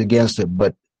things against it.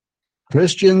 But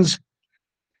Christians,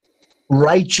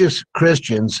 righteous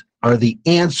Christians, are the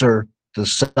answer to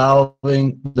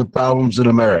solving the problems in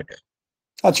America.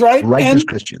 That's right. Righteous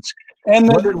Christians. And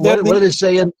what do they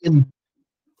say in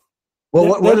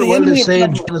what do they say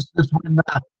in Genesis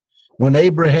when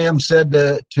Abraham said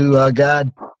to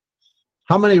God,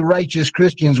 how many righteous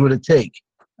Christians would it take?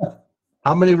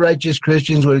 How many righteous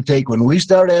Christians would it take when we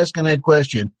start asking that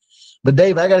question? But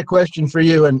Dave, I got a question for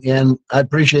you, and I'd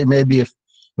appreciate maybe if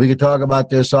we could talk about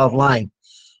this offline.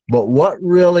 But what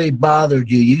really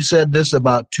bothered you? You said this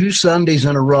about 2 Sundays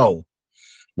in a row,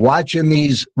 watching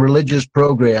these religious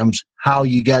programs, how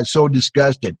you got so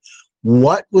disgusted.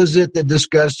 What was it that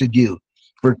disgusted you?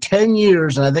 For 10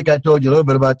 years, and I think I told you a little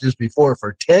bit about this before,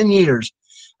 for 10 years,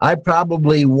 I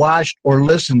probably watched or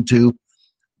listened to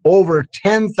over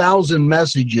 10,000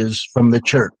 messages from the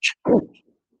church.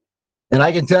 And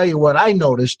I can tell you what I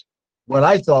noticed, what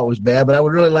I thought was bad, but I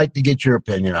would really like to get your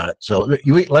opinion on it. So,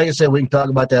 like I said, we can talk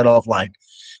about that offline.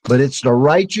 But it's the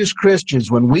righteous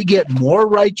Christians. When we get more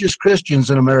righteous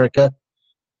Christians in America,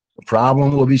 the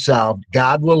problem will be solved.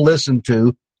 God will listen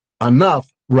to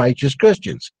enough righteous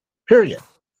Christians, period.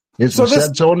 It's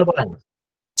said so in the Bible.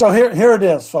 So here it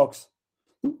is, folks.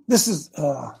 This is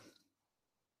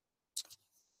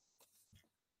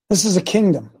a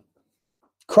kingdom.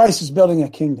 Christ is building a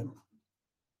kingdom.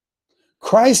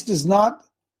 Christ did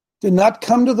not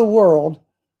come to the world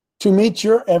to meet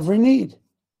your every need.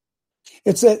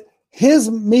 It's that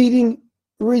his meeting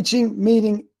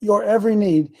your every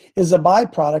need is a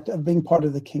byproduct of being part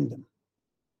of the kingdom.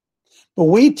 But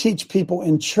we teach people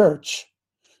in church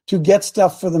to get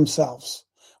stuff for themselves,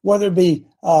 whether it be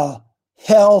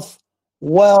health,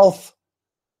 wealth,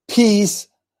 peace.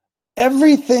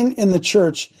 Everything in the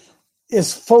church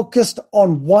is focused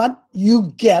on what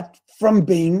you get from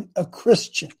being a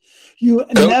Christian. You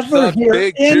never hear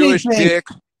big anything. Jewish dick.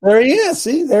 There he is.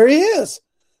 See, there he is.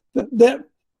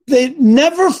 They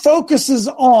never focuses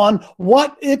on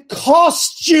what it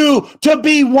costs you to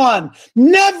be one.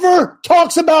 Never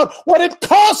talks about what it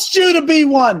costs you to be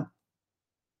one.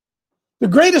 The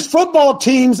greatest football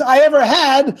teams I ever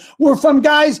had were from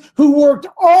guys who worked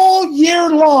all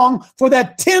year long for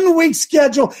that 10-week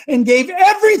schedule and gave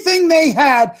everything they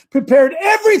had, prepared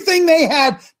everything they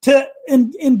had to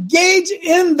engage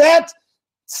in that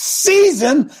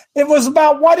season. It was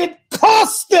about what it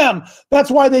cost them. That's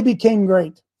why they became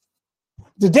great.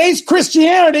 Today's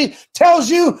Christianity tells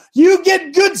you you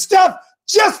get good stuff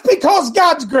just because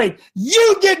God's great.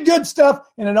 You get good stuff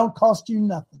and it don't cost you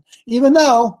nothing, even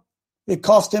though it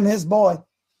cost him his boy.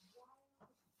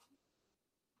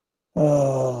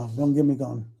 Oh, don't get me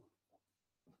going.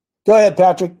 Go ahead,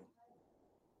 Patrick.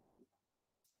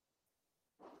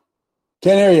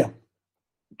 Can't hear you.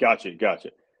 Gotcha.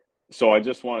 So I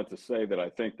just wanted to say that I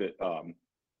think that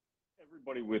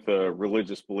everybody with a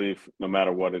religious belief, no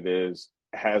matter what it is,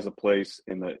 has a place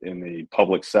in the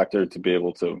public sector to be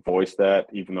able to voice that,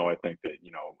 even though I think that,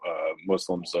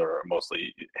 Muslims are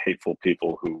mostly hateful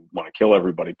people who want to kill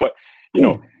everybody. But,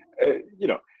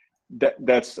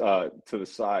 that's to the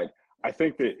side. I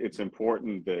think that it's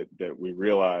important that we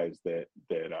realize that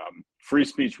free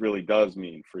speech really does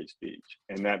mean free speech,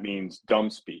 and that means dumb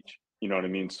speech. You know what I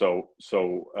mean? So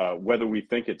whether we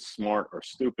think it's smart or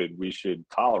stupid, we should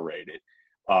tolerate it.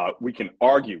 We can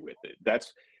argue with it.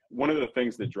 That's one of the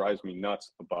things that drives me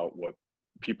nuts about what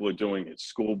people are doing at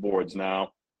school boards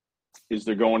now, is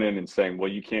they're going in and saying, well,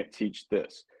 you can't teach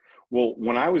this. Well,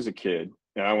 when I was a kid,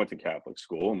 and I went to Catholic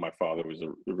school, and my father was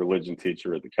a religion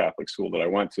teacher at the Catholic school that I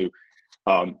went to,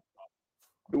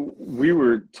 we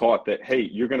were taught that, hey,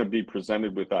 you're going to be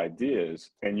presented with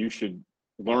ideas, and you should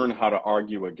learn how to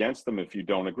argue against them if you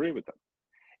don't agree with them.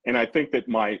 And I think that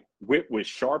my wit was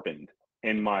sharpened,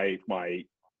 and my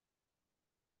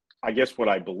I guess what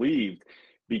I believed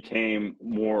became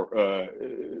more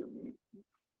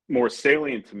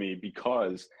salient to me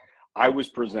because I was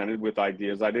presented with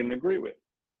ideas I didn't agree with.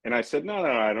 And I said, no,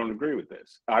 I don't agree with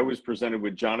this. I was presented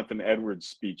with Jonathan Edwards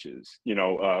speeches,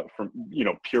 from,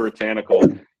 puritanical,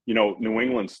 New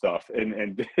England stuff.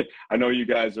 And I know you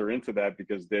guys are into that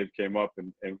because Dave came up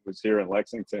and was here in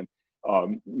Lexington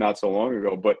not so long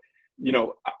ago. But,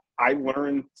 I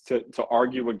learned to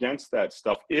argue against that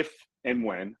stuff if and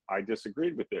when I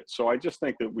disagreed with it. So I just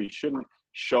think that we shouldn't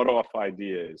shut off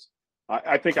ideas.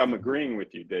 I think I'm agreeing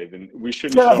with you, Dave, and we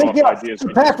shouldn't shut off ideas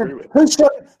we disagree with.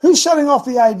 Who's shutting off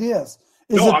the ideas?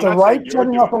 Is it the right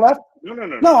shutting off the left?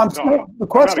 No. The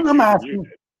question I'm asking.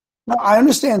 No, I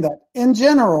understand that. In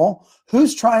general,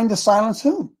 who's trying to silence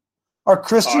whom? Are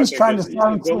Christians trying to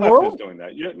silence the world? The left is doing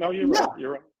that. You're right.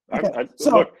 You're right. Okay.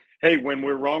 Look, hey, when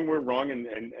we're wrong,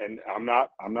 and I'm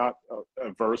not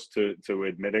averse to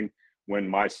admitting when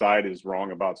my side is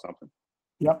wrong about something.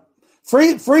 Yep.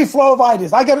 Free flow of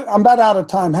ideas. I'm about out of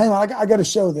time. Hang on. I got to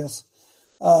show this.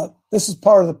 This is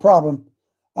part of the problem.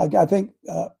 I think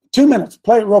 2 minutes.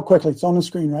 Play it real quickly. It's on the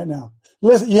screen right now.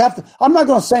 Listen. You have to. I'm not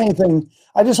going to say anything.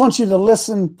 I just want you to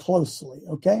listen closely.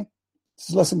 Okay.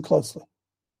 Just listen closely.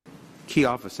 Key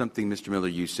off of something, Mr. Miller,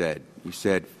 you said. You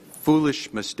said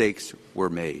foolish mistakes were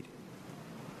made.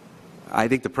 I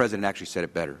think the president actually said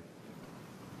it better.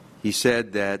 He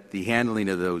said that the handling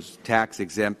of those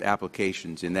tax-exempt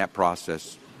applications in that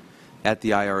process at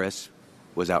the IRS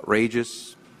was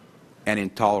outrageous and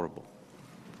intolerable.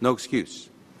 No excuse.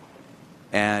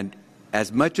 And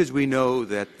as much as we know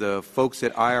that the folks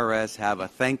at IRS have a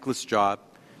thankless job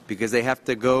because they have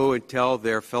to go and tell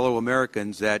their fellow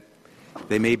Americans that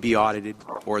they may be audited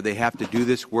or they have to do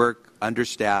this work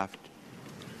understaffed,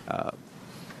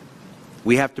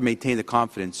 we have to maintain the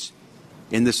confidence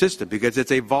in the system because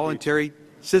it's a voluntary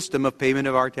system of payment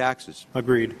of our taxes.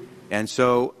 Agreed. And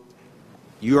so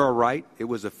you are right. It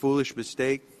was a foolish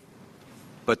mistake,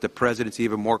 but the president's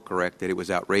even more correct that it was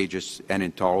outrageous and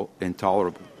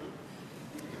intolerable.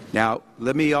 Now,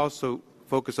 let me also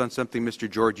focus on something, Mr.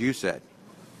 George, you said.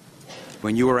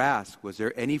 When you were asked, was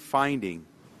there any finding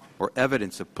or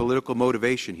evidence of political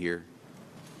motivation here,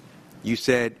 you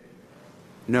said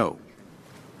no.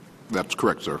 That's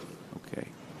correct, sir. Okay.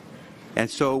 And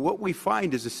so what we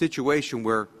find is a situation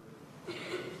where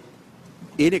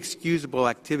inexcusable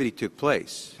activity took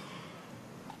place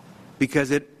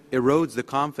because it erodes the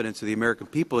confidence of the American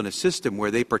people in a system where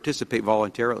they participate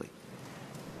voluntarily.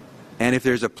 And if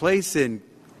there's a place in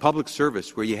public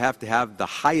service where you have to have the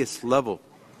highest level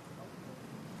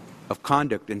of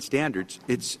conduct and standards,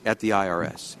 it's at the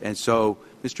IRS. And so,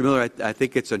 Mr. Miller, I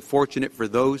think it's unfortunate for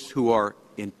those who are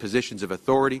in positions of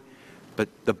authority, but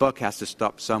the buck has to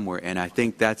stop somewhere, and I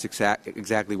think that's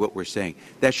exactly what we're saying.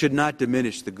 That should not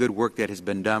diminish the good work that has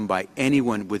been done by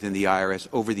anyone within the IRS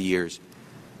over the years.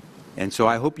 And so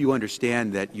I hope you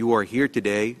understand that you are here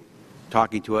today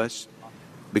talking to us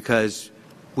because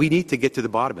we need to get to the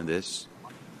bottom of this.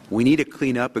 We need to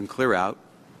clean up and clear out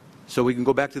so we can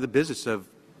go back to the business of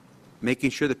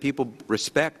making sure that people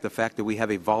respect the fact that we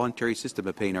have a voluntary system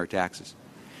of paying our taxes.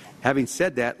 Having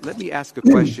said that, let me ask a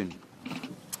question.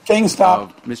 King,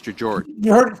 stop. Mr. George.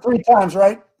 You heard it 3 times,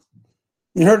 right?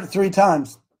 You heard it 3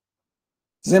 times.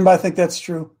 Does anybody think that's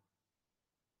true?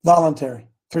 Voluntary,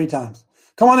 3 times.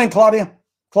 Come on in, Claudia.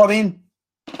 Claudine.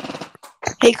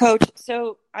 Hey, Coach.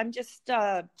 So I'm just,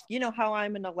 you know how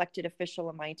I'm an elected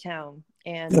official in my town.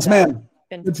 And yes, ma'am.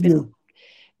 Good for you.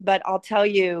 But I'll tell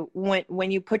you, when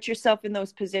you put yourself in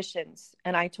those positions,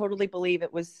 and I totally believe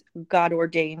it was God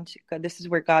ordained, this is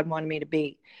where God wanted me to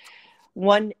be,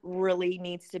 one really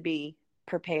needs to be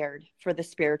prepared for the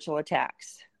spiritual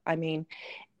attacks. I mean,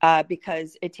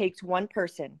 because it takes one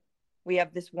person. We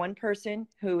have this one person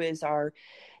who is our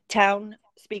town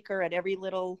speaker at every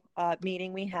little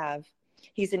meeting we have.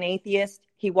 He's an atheist.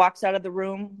 He walks out of the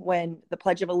room when the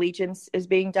Pledge of Allegiance is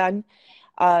being done.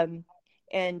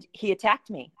 And he attacked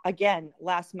me again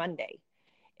last Monday.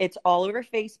 It's all over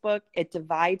Facebook. It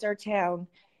divides our town.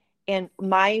 And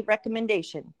my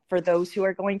recommendation for those who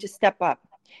are going to step up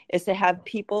is to have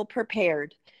people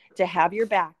prepared to have your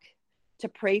back, to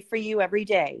pray for you every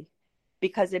day,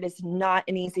 because it is not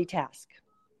an easy task.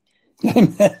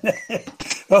 Amen.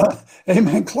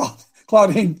 Amen,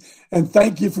 Claudine. And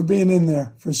thank you for being in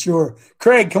there, for sure.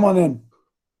 Craig, come on in.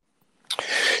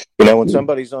 You know, when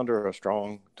somebody's under a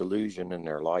strong delusion in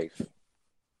their life,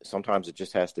 sometimes it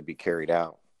just has to be carried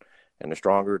out. And the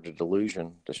stronger the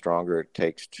delusion, the longer it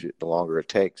takes, the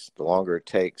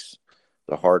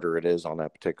harder it is on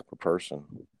that particular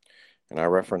person. And I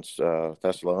reference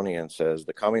Thessalonians says,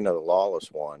 the coming of the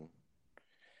lawless one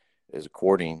is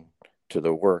according to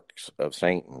the works of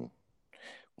Satan.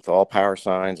 With all power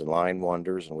signs and lying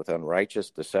wonders and with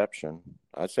unrighteous deception.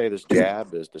 I'd say this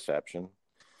jab is deception.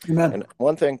 Amen. And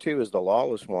one thing, too, is the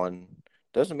lawless one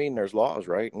doesn't mean there's laws,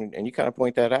 right? And you kind of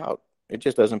point that out. It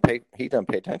just doesn't pay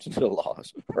attention to the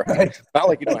laws, right? Not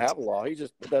like you don't have a law. He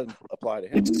just doesn't apply to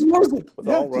him. With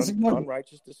all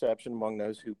unrighteous deception among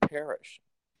those who perish.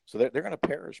 So they're going to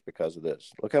perish because of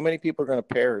this. Look how many people are going to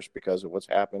perish because of what's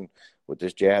happened with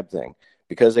this jab thing.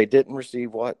 Because they didn't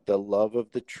receive what? The love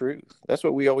of the truth. That's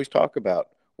what we always talk about.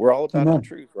 We're all about the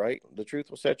truth, right? The truth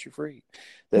will set you free.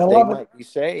 That they might be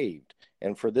saved.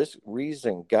 And for this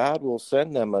reason, God will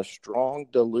send them a strong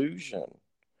delusion.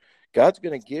 God's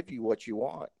going to give you what you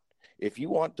want. If you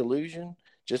want delusion,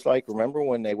 just like remember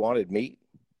when they wanted meat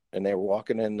and they were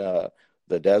walking in the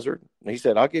desert? And he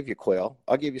said, I'll give you quail.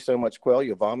 I'll give you so much quail,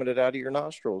 you'll vomit it out of your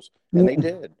nostrils. And they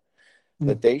did.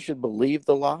 That they should believe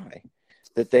the lie,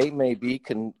 that they may be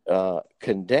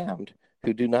condemned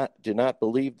who do not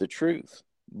believe the truth.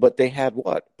 But they had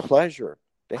what? Pleasure.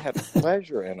 They had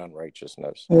pleasure in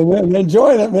unrighteousness. They're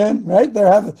enjoying it, man. Right?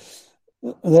 They're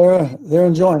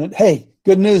enjoying it. Hey,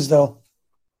 good news though.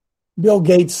 Bill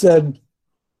Gates said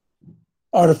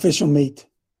artificial meat.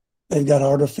 They've got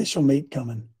artificial meat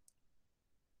coming.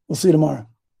 We'll see you tomorrow.